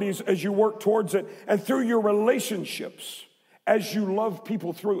abilities as you work towards it. And through your relationships as you love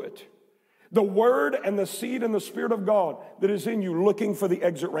people through it. The word and the seed and the Spirit of God that is in you looking for the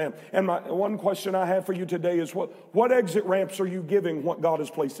exit ramp. And my one question I have for you today is what exit ramps are you giving what God has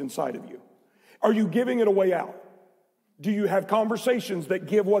placed inside of you? Are you giving it a way out? Do you have conversations that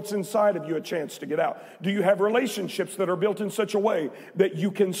give what's inside of you a chance to get out? Do you have relationships that are built in such a way that you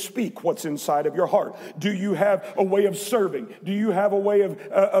can speak what's inside of your heart? Do you have a way of serving? Do you have a way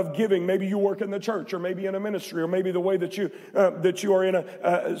of giving? Maybe you work in the church or maybe in a ministry or maybe the way that you are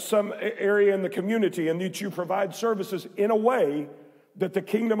in some area in the community and that you provide services in a way that the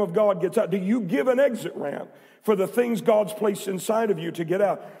kingdom of God gets out. Do you give an exit ramp for the things God's placed inside of you to get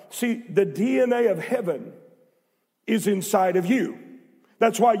out? See, the DNA of heaven is inside of you.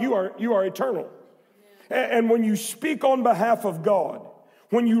 That's why you are eternal. And when you speak on behalf of God,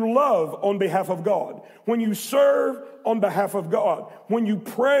 when you love on behalf of God, when you serve on behalf of God, when you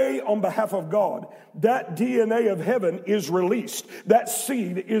pray on behalf of God, that DNA of heaven is released. That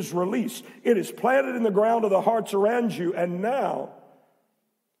seed is released. It is planted in the ground of the hearts around you. And now,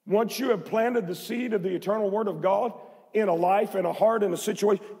 once you have planted the seed of the eternal Word of God, in a life, in a heart, in a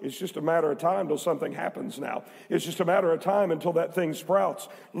situation, it's just a matter of time until something happens now. It's just a matter of time until that thing sprouts.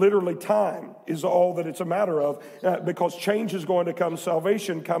 Literally, time is all that it's a matter of because change is going to come,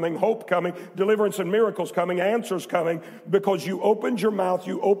 salvation coming, hope coming, deliverance and miracles coming, answers coming, because you opened your mouth,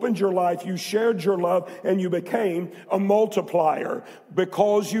 you opened your life, you shared your love, and you became a multiplier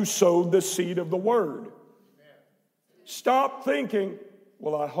because you sowed the seed of the Word. Stop thinking,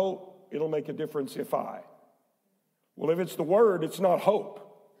 well, I hope it'll make a difference if I. Well, if it's the Word, it's not hope.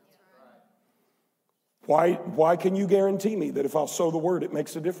 Why can you guarantee me that if I'll sow the word, it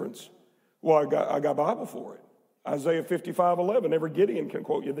makes a difference? Well, I got Bible for it. Isaiah 55:11, every Gideon can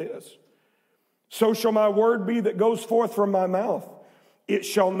quote you this. So shall my word be that goes forth from my mouth. It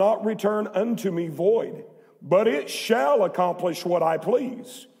shall not return unto me void, but it shall accomplish what I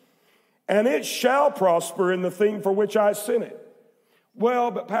please, and it shall prosper in the thing for which I sent it.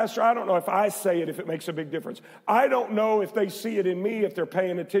 Well, but Pastor, I don't know if I say it, if it makes a big difference. I don't know if they see it in me, if they're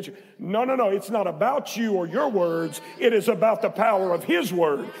paying attention. No. It's not about you or your words. It is about the power of His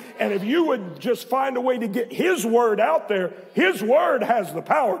word. And if you would just find a way to get His word out there, His word has the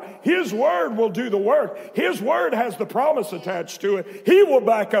power. His word will do the work. His word has the promise attached to it. He will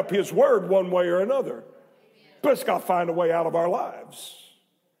back up His word one way or another. But it's got to find a way out of our lives.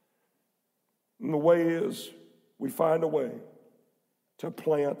 And the way is we find a way to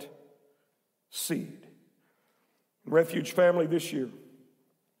plant seed. Refuge family, this year,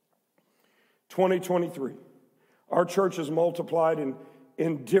 2023, our church has multiplied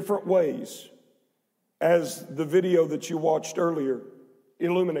in different ways, as the video that you watched earlier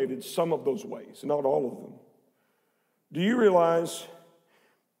illuminated some of those ways, not all of them. Do you realize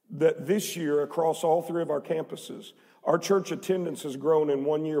that this year, across all three of our campuses, our church attendance has grown in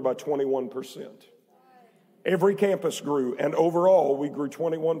 1 year by 21%? Every campus grew, and overall we grew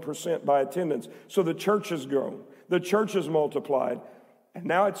 21% by attendance. So the church has grown, the church has multiplied, and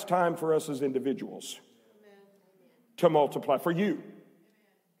now it's time for us as individuals to multiply, for you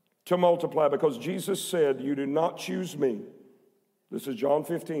to multiply, because Jesus said, you do not choose me. This is John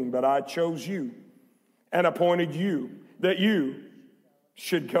 15, but I chose you and appointed you that you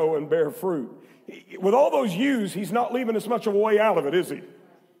should go and bear fruit. With all those yous, He's not leaving us much of a way out of it, is He?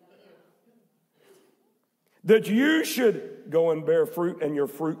 That you should go and bear fruit, and your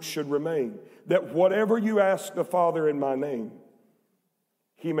fruit should remain. That whatever you ask the Father in my name,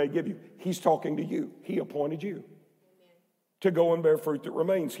 He may give you. He's talking to you. He appointed you to go and bear fruit that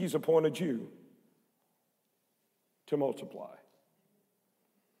remains. He's appointed you to multiply.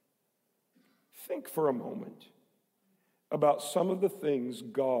 Think for a moment about some of the things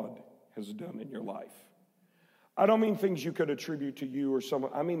God has done in your life. I don't mean things you could attribute to you or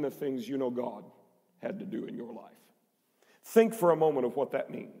someone. I mean the things you know God had to do in your life. Think for a moment of what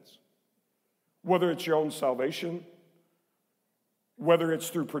that means. Whether it's your own salvation, whether it's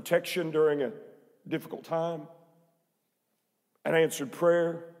through protection during a difficult time, an answered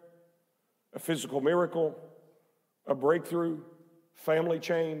prayer, a physical miracle, a breakthrough, family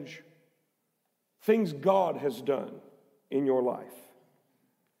change, things God has done in your life.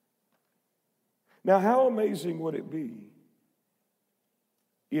 Now, how amazing would it be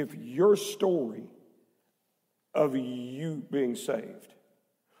if your story of you being saved,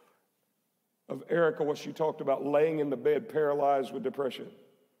 of Erica, what she talked about, laying in the bed paralyzed with depression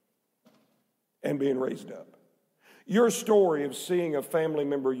and being raised up, your story of seeing a family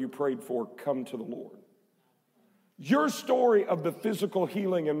member you prayed for come to the Lord, your story of the physical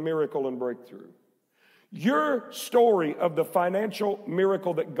healing and miracle and breakthrough, your story of the financial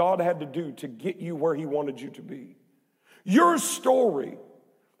miracle that God had to do to get you where He wanted you to be, your story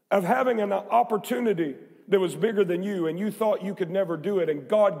of having an opportunity that was bigger than you and you thought you could never do it, and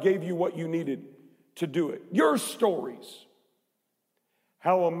God gave you what you needed to do it. Your stories.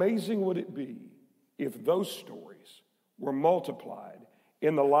 How amazing would it be if those stories were multiplied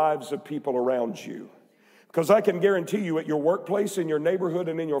in the lives of people around you? Because I can guarantee you, at your workplace, in your neighborhood,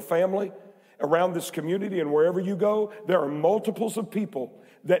 and in your family, around this community and wherever you go, there are multiples of people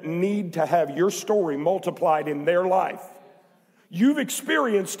that need to have your story multiplied in their life. You've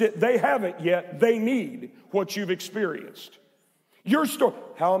experienced it. They haven't yet. They need what you've experienced. Your story.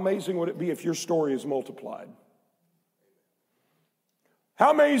 How amazing would it be if your story is multiplied?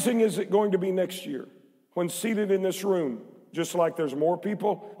 How amazing is it going to be next year when seated in this room, just like there's more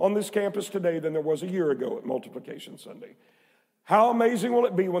people on this campus today than there was a year ago at Multiplication Sunday? How amazing will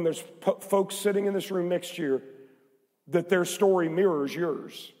it be when there's folks sitting in this room next year that their story mirrors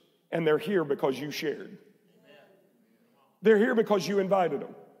yours, and they're here because you shared? They're here because you invited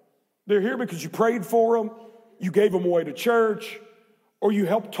them. They're here because you prayed for them, you gave them away to church, or you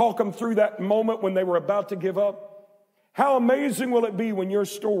helped talk them through that moment when they were about to give up. How amazing will it be when your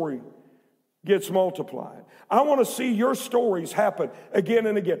story gets multiplied? I want to see your stories happen again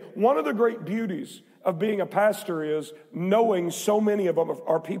and again. One of the great beauties of being a pastor is knowing so many of them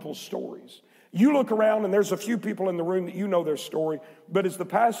are people's stories. You look around and there's a few people in the room that you know their story, but as the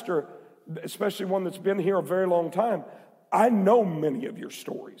pastor, especially one that's been here a very long time, I know many of your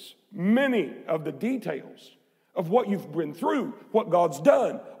stories, many of the details of what you've been through, what God's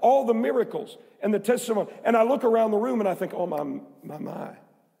done, all the miracles and the testimony. And I look around the room and I think, oh, my.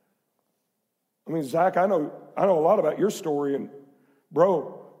 I mean, Zach, I know a lot about your story, and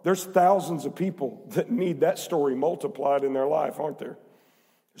bro, there's thousands of people that need that story multiplied in their life, aren't there?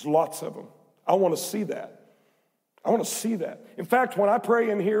 There's lots of them. I want to see that. I want to see that. In fact, when I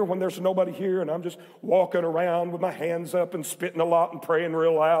pray in here, when there's nobody here and I'm just walking around with my hands up and spitting a lot and praying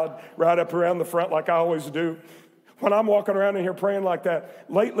real loud right up around the front like I always do, when I'm walking around in here praying like that,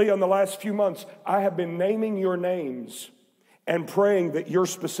 lately in the last few months, I have been naming your names and praying that your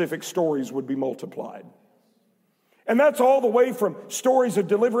specific stories would be multiplied. And that's all the way from stories of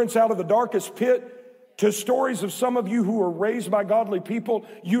deliverance out of the darkest pit to stories of some of you who were raised by godly people.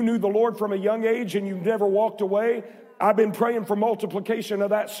 You knew the Lord from a young age and you never walked away. I've been praying for multiplication of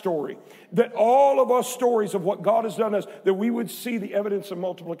that story. That all of us stories of what God has done us, that we would see the evidence of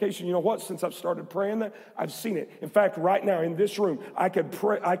multiplication. You know what? Since I've started praying that, I've seen it. In fact, right now in this room, I could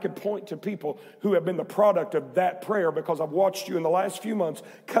point to people who have been the product of that prayer because I've watched you in the last few months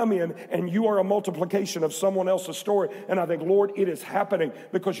come in and you are a multiplication of someone else's story. And I think, Lord, it is happening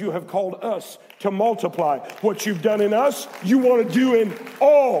because you have called us to multiply. What you've done in us, you want to do in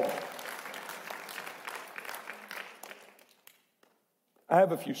all. I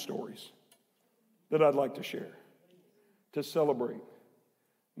have a few stories that I'd like to share to celebrate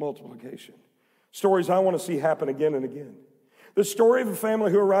multiplication. Stories I want to see happen again and again. The story of a family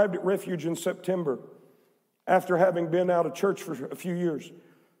who arrived at Refuge in September after having been out of church for a few years.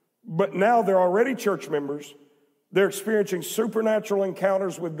 But now they're already church members. They're experiencing supernatural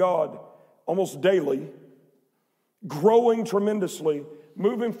encounters with God almost daily, growing tremendously,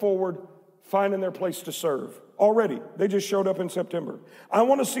 moving forward, finding their place to serve. Already, they just showed up in September. I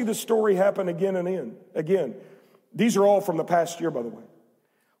want to see the story happen again and again. These are all from the past year, by the way,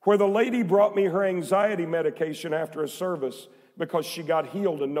 where the lady brought me her anxiety medication after a service because she got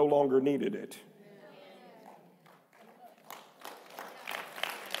healed and no longer needed it.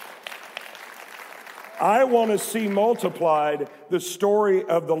 I want to see multiplied the story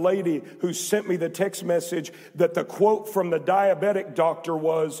of the lady who sent me the text message that the quote from the diabetic doctor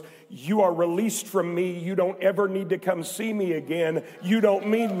was, "You are released from me. You don't ever need to come see me again. You don't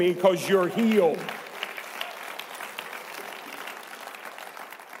need me because you're healed."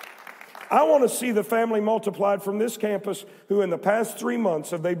 I want to see the family multiplied from this campus who in the past 3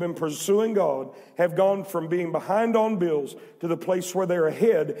 months have they been pursuing God, have gone from being behind on bills to the place where they're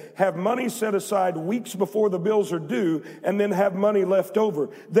ahead, have money set aside weeks before the bills are due, and then have money left over.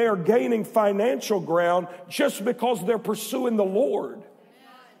 They are gaining financial ground just because they're pursuing the Lord.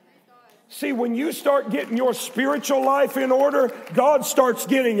 See, when you start getting your spiritual life in order, God starts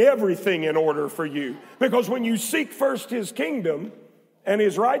getting everything in order for you. Because when you seek first His kingdom and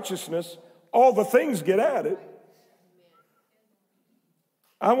His righteousness, all the things get added.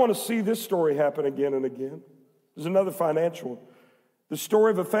 I want to see this story happen again and again. There's another financial one. The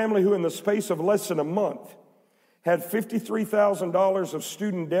story of a family who in the space of less than a month had $53,000 of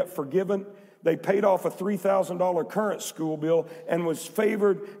student debt forgiven. They paid off a $3,000 current school bill and was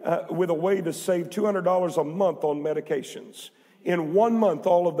favored with a way to save $200 a month on medications. In 1 month,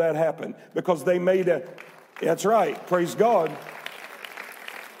 all of that happened because they made that's right, praise God.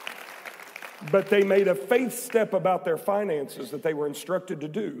 But they made a faith step about their finances that they were instructed to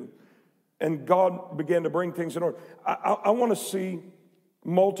do. And God began to bring things in order. I want to see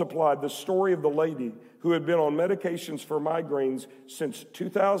multiplied the story of the lady who had been on medications for migraines since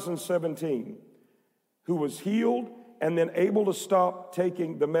 2017, who was healed and then able to stop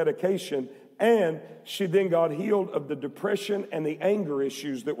taking the medication. And she then got healed of the depression and the anger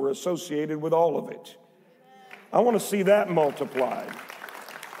issues that were associated with all of it. I want to see that multiplied.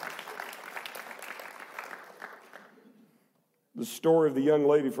 The story of the young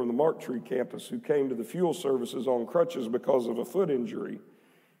lady from the Mark Tree campus who came to the fuel services on crutches because of a foot injury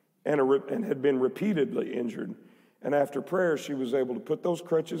and had been repeatedly injured. And after prayer, she was able to put those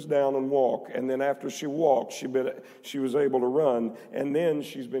crutches down and walk. And then after she walked, she was able to run. And then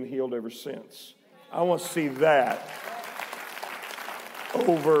she's been healed ever since. I want to see that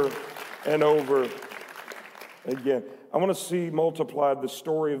over and over again. I want to see multiplied the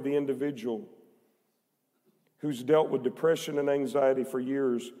story of the individual who's dealt with depression and anxiety for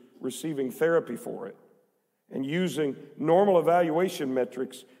years, receiving therapy for it, and using normal evaluation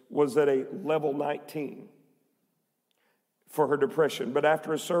metrics was at a level 19 for her depression. But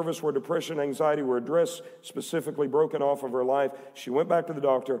after a service where depression and anxiety were addressed, specifically broken off of her life, she went back to the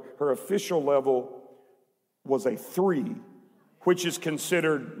doctor. Her official level was a 3, which is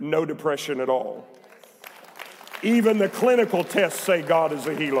considered no depression at all. Even the clinical tests say God is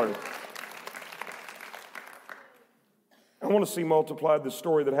a healer. I want to see multiplied the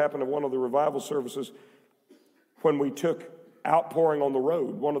story that happened at one of the revival services when we took outpouring on the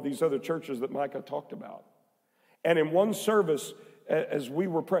road, one of these other churches that Micah talked about. And in one service, as we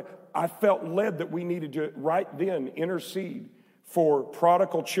were praying, I felt led that we needed to right then intercede for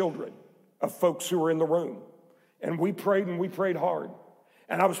prodigal children of folks who were in the room. And we prayed hard.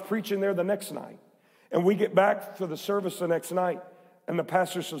 And I was preaching there the next night. And we get back for the service the next night, and the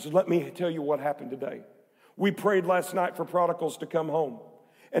pastor says, let me tell you what happened today. We prayed last night for prodigals to come home.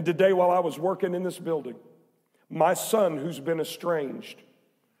 And today, while I was working in this building, my son, who's been estranged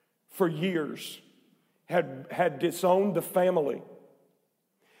for years, had disowned the family,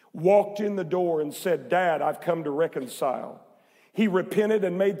 walked in the door and said, Dad, I've come to reconcile. He repented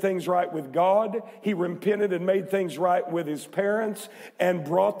and made things right with God. He repented and made things right with his parents and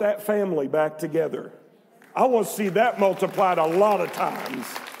brought that family back together. I want to see that multiplied a lot of times.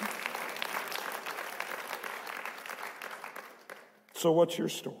 So what's your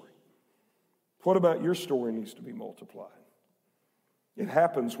story? What about your story needs to be multiplied? It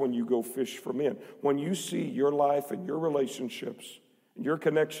happens when you go fish for men. When you see your life and your relationships, and your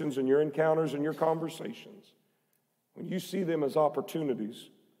connections and your encounters and your conversations, when you see them as opportunities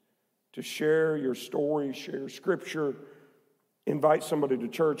to share your story, share scripture, invite somebody to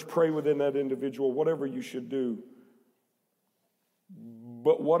church, pray within that individual, whatever you should do.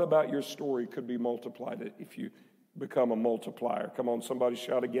 But what about your story could be multiplied if you become a multiplier? Come on, somebody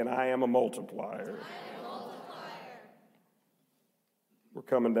shout again, I am a multiplier. I am a multiplier. We're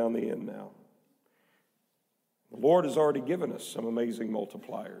coming down the end now. The Lord has already given us some amazing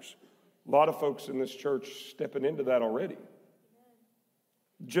multipliers. A lot of folks in this church stepping into that already.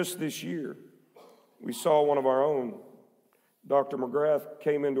 Just this year, we saw one of our own, Dr. McGrath,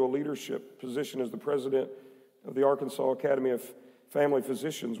 came into a leadership position as the president of the Arkansas Academy of Family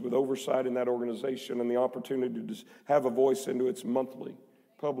Physicians with oversight in that organization and the opportunity to have a voice into its monthly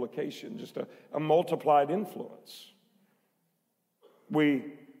publication, just a multiplied influence. We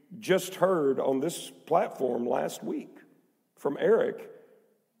just heard on this platform last week from Eric,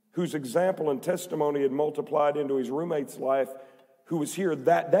 whose example and testimony had multiplied into his roommate's life, who was here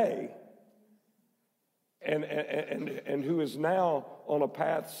that day, and who is now on a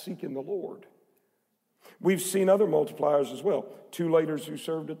path seeking the Lord. We've seen other multipliers as well. 2 ladies who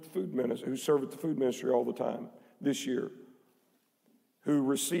served at the food ministry all the time this year, who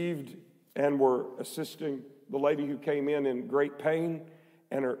received and were assisting the lady who came in great pain,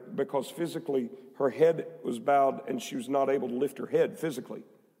 and because physically her head was bowed and she was not able to lift her head physically.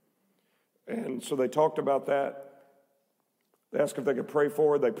 And so they talked about that. They asked if they could pray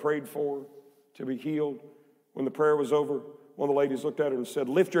for her. They prayed for her to be healed. When the prayer was over, one of the ladies looked at her and said,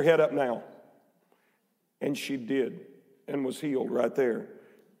 lift your head up now. And she did and was healed right there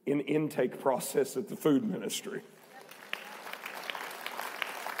in intake process at the food ministry.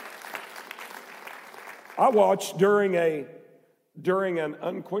 I watched during an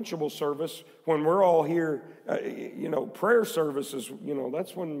unquenchable service when we're all here, prayer services,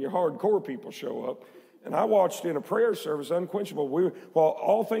 that's when your hardcore people show up. And I watched in a prayer service, unquenchable, while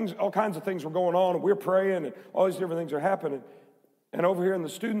all kinds of things were going on, and we're praying, and all these different things are happening. And over here in the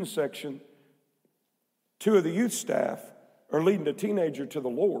student section, 2 of the youth staff are leading a teenager to the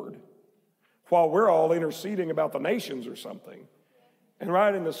Lord while we're all interceding about the nations or something. And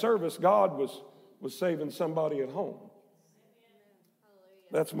right in the service, God was saving somebody at home.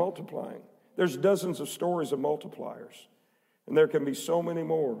 That's multiplying. There's dozens of stories of multipliers. And there can be so many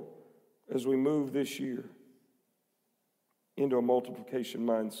more as we move this year into a multiplication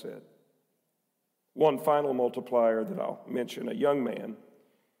mindset. One final multiplier that I'll mention, a young man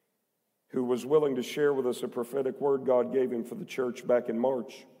who was willing to share with us a prophetic word God gave him for the church back in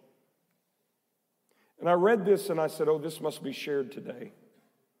March. And I read this and I said, this must be shared today.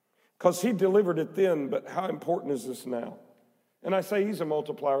 Because he delivered it then, but how important is this now? And I say he's a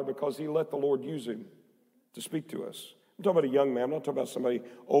multiplier because he let the Lord use him to speak to us. I'm talking about a young man. I'm not talking about somebody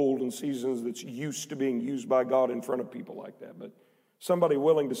old and seasoned that's used to being used by God in front of people like that, but somebody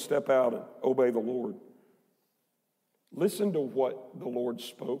willing to step out and obey the Lord. Listen to what the Lord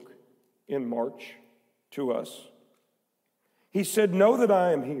spoke in March to us. He said, know that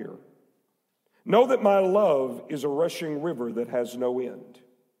I am here. Know that my love is a rushing river that has no end.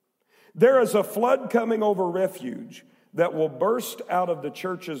 There is a flood coming over Refuge that will burst out of the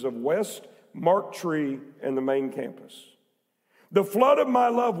churches of West, Mark Tree, and the main campus. The flood of my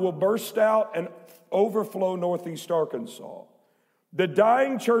love will burst out and overflow Northeast Arkansas. The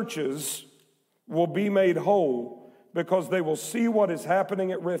dying churches will be made whole because they will see what is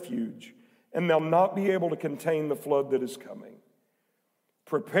happening at Refuge, and they'll not be able to contain the flood that is coming.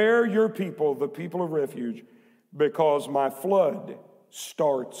 Prepare your people, the people of Refuge, because my flood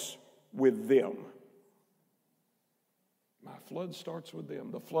starts with them. My flood starts with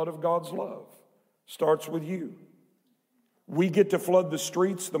them. The flood of God's love starts with you. We get to flood the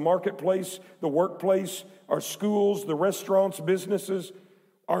streets, the marketplace, the workplace, our schools, the restaurants, businesses,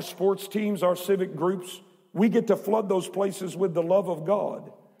 our sports teams, our civic groups. We get to flood those places with the love of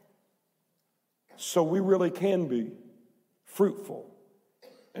God. So we really can be fruitful,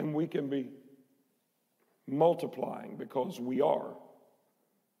 and we can be multiplying because we are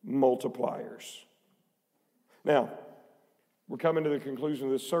multipliers. Now, we're coming to the conclusion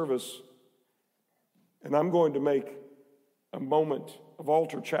of this service, and I'm going to make a moment of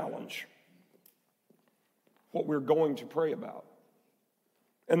altar challenge, what we're going to pray about.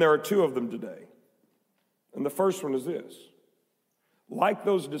 And there are two of them today. And the first one is this. Like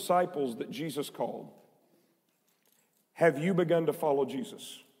those disciples that Jesus called, have you begun to follow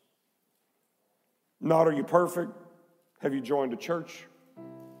Jesus? Not are you perfect? Have you joined a church?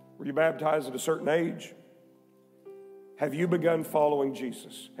 Were you baptized at a certain age? Have you begun following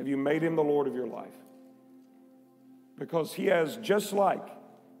Jesus? Have you made him the Lord of your life? Because he has, just like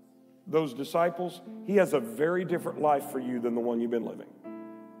those disciples, he has a very different life for you than the one you've been living.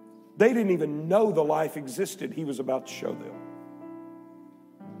 They didn't even know the life existed he was about to show them.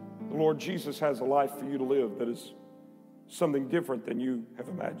 The Lord Jesus has a life for you to live that is something different than you have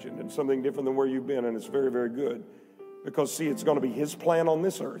imagined and something different than where you've been, and it's very, very good. Because, see, it's going to be his plan on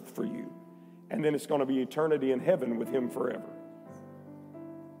this earth for you, and then it's going to be eternity in heaven with him forever.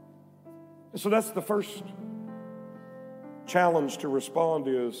 And so that's the first challenge to respond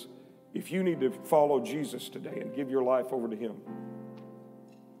is, if you need to follow Jesus today and give your life over to him.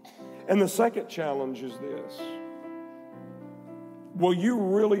 And the second challenge is this. Will you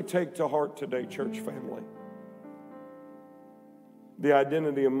really take to heart today, church family, the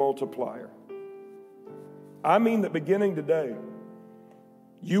identity of multiplier? I mean that beginning today,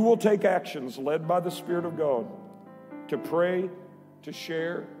 you will take actions led by the Spirit of God to pray, to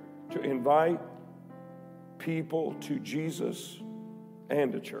share, to invite people to Jesus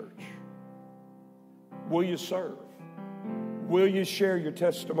and to church. Will you serve? Will you share your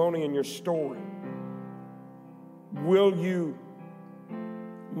testimony and your story? Will you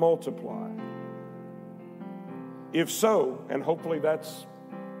multiply? If so, and hopefully I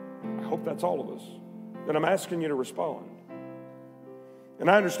hope that's all of us, then I'm asking you to respond. And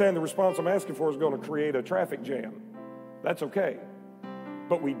I understand the response I'm asking for is going to create a traffic jam. That's okay.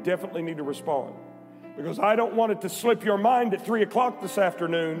 But we definitely need to respond. Because I don't want it to slip your mind at 3 o'clock this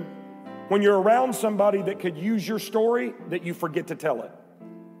afternoon when you're around somebody that could use your story that you forget to tell it.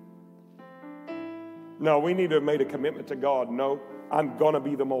 No, we need to have made a commitment to God. No, I'm going to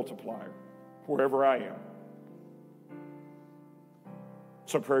be the multiplier wherever I am.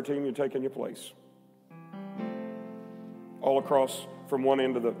 So prayer team, you're taking your place. All across from one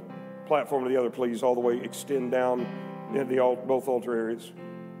end of the platform to the other, please, all the way extend down into both altar areas.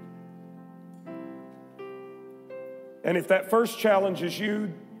 And if that first challenge is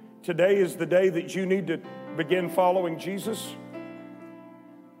you, today is the day that you need to begin following Jesus.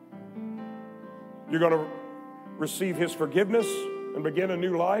 You're going to receive his forgiveness and begin a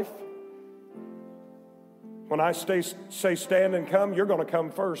new life. When I say stand and come, you're going to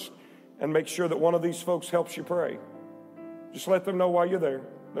come first and make sure that one of these folks helps you pray. Just let them know while you're there.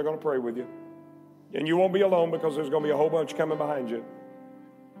 They're going to pray with you. And you won't be alone because there's going to be a whole bunch coming behind you.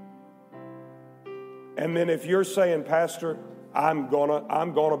 And then if you're saying, Pastor, I'm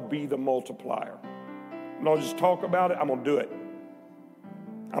gonna be the multiplier. I'm not just talk about it, I'm going to do it.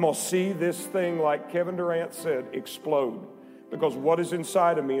 I'm going to see this thing, like Kevin Durant said, explode. Because what is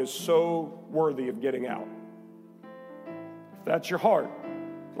inside of me is so worthy of getting out. If that's your heart,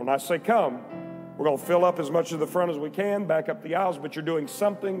 when I say come, we're going to fill up as much of the front as we can, back up the aisles, but you're doing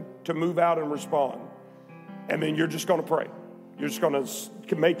something to move out and respond. And then you're just going to pray. You're just going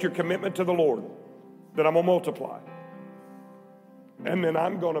to make your commitment to the Lord that I'm going to multiply. And then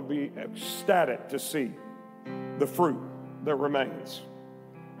I'm going to be ecstatic to see the fruit that remains.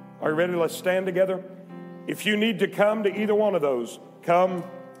 Are you ready? Let's stand together. If you need to come to either one of those, come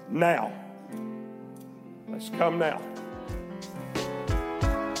now. Let's come now.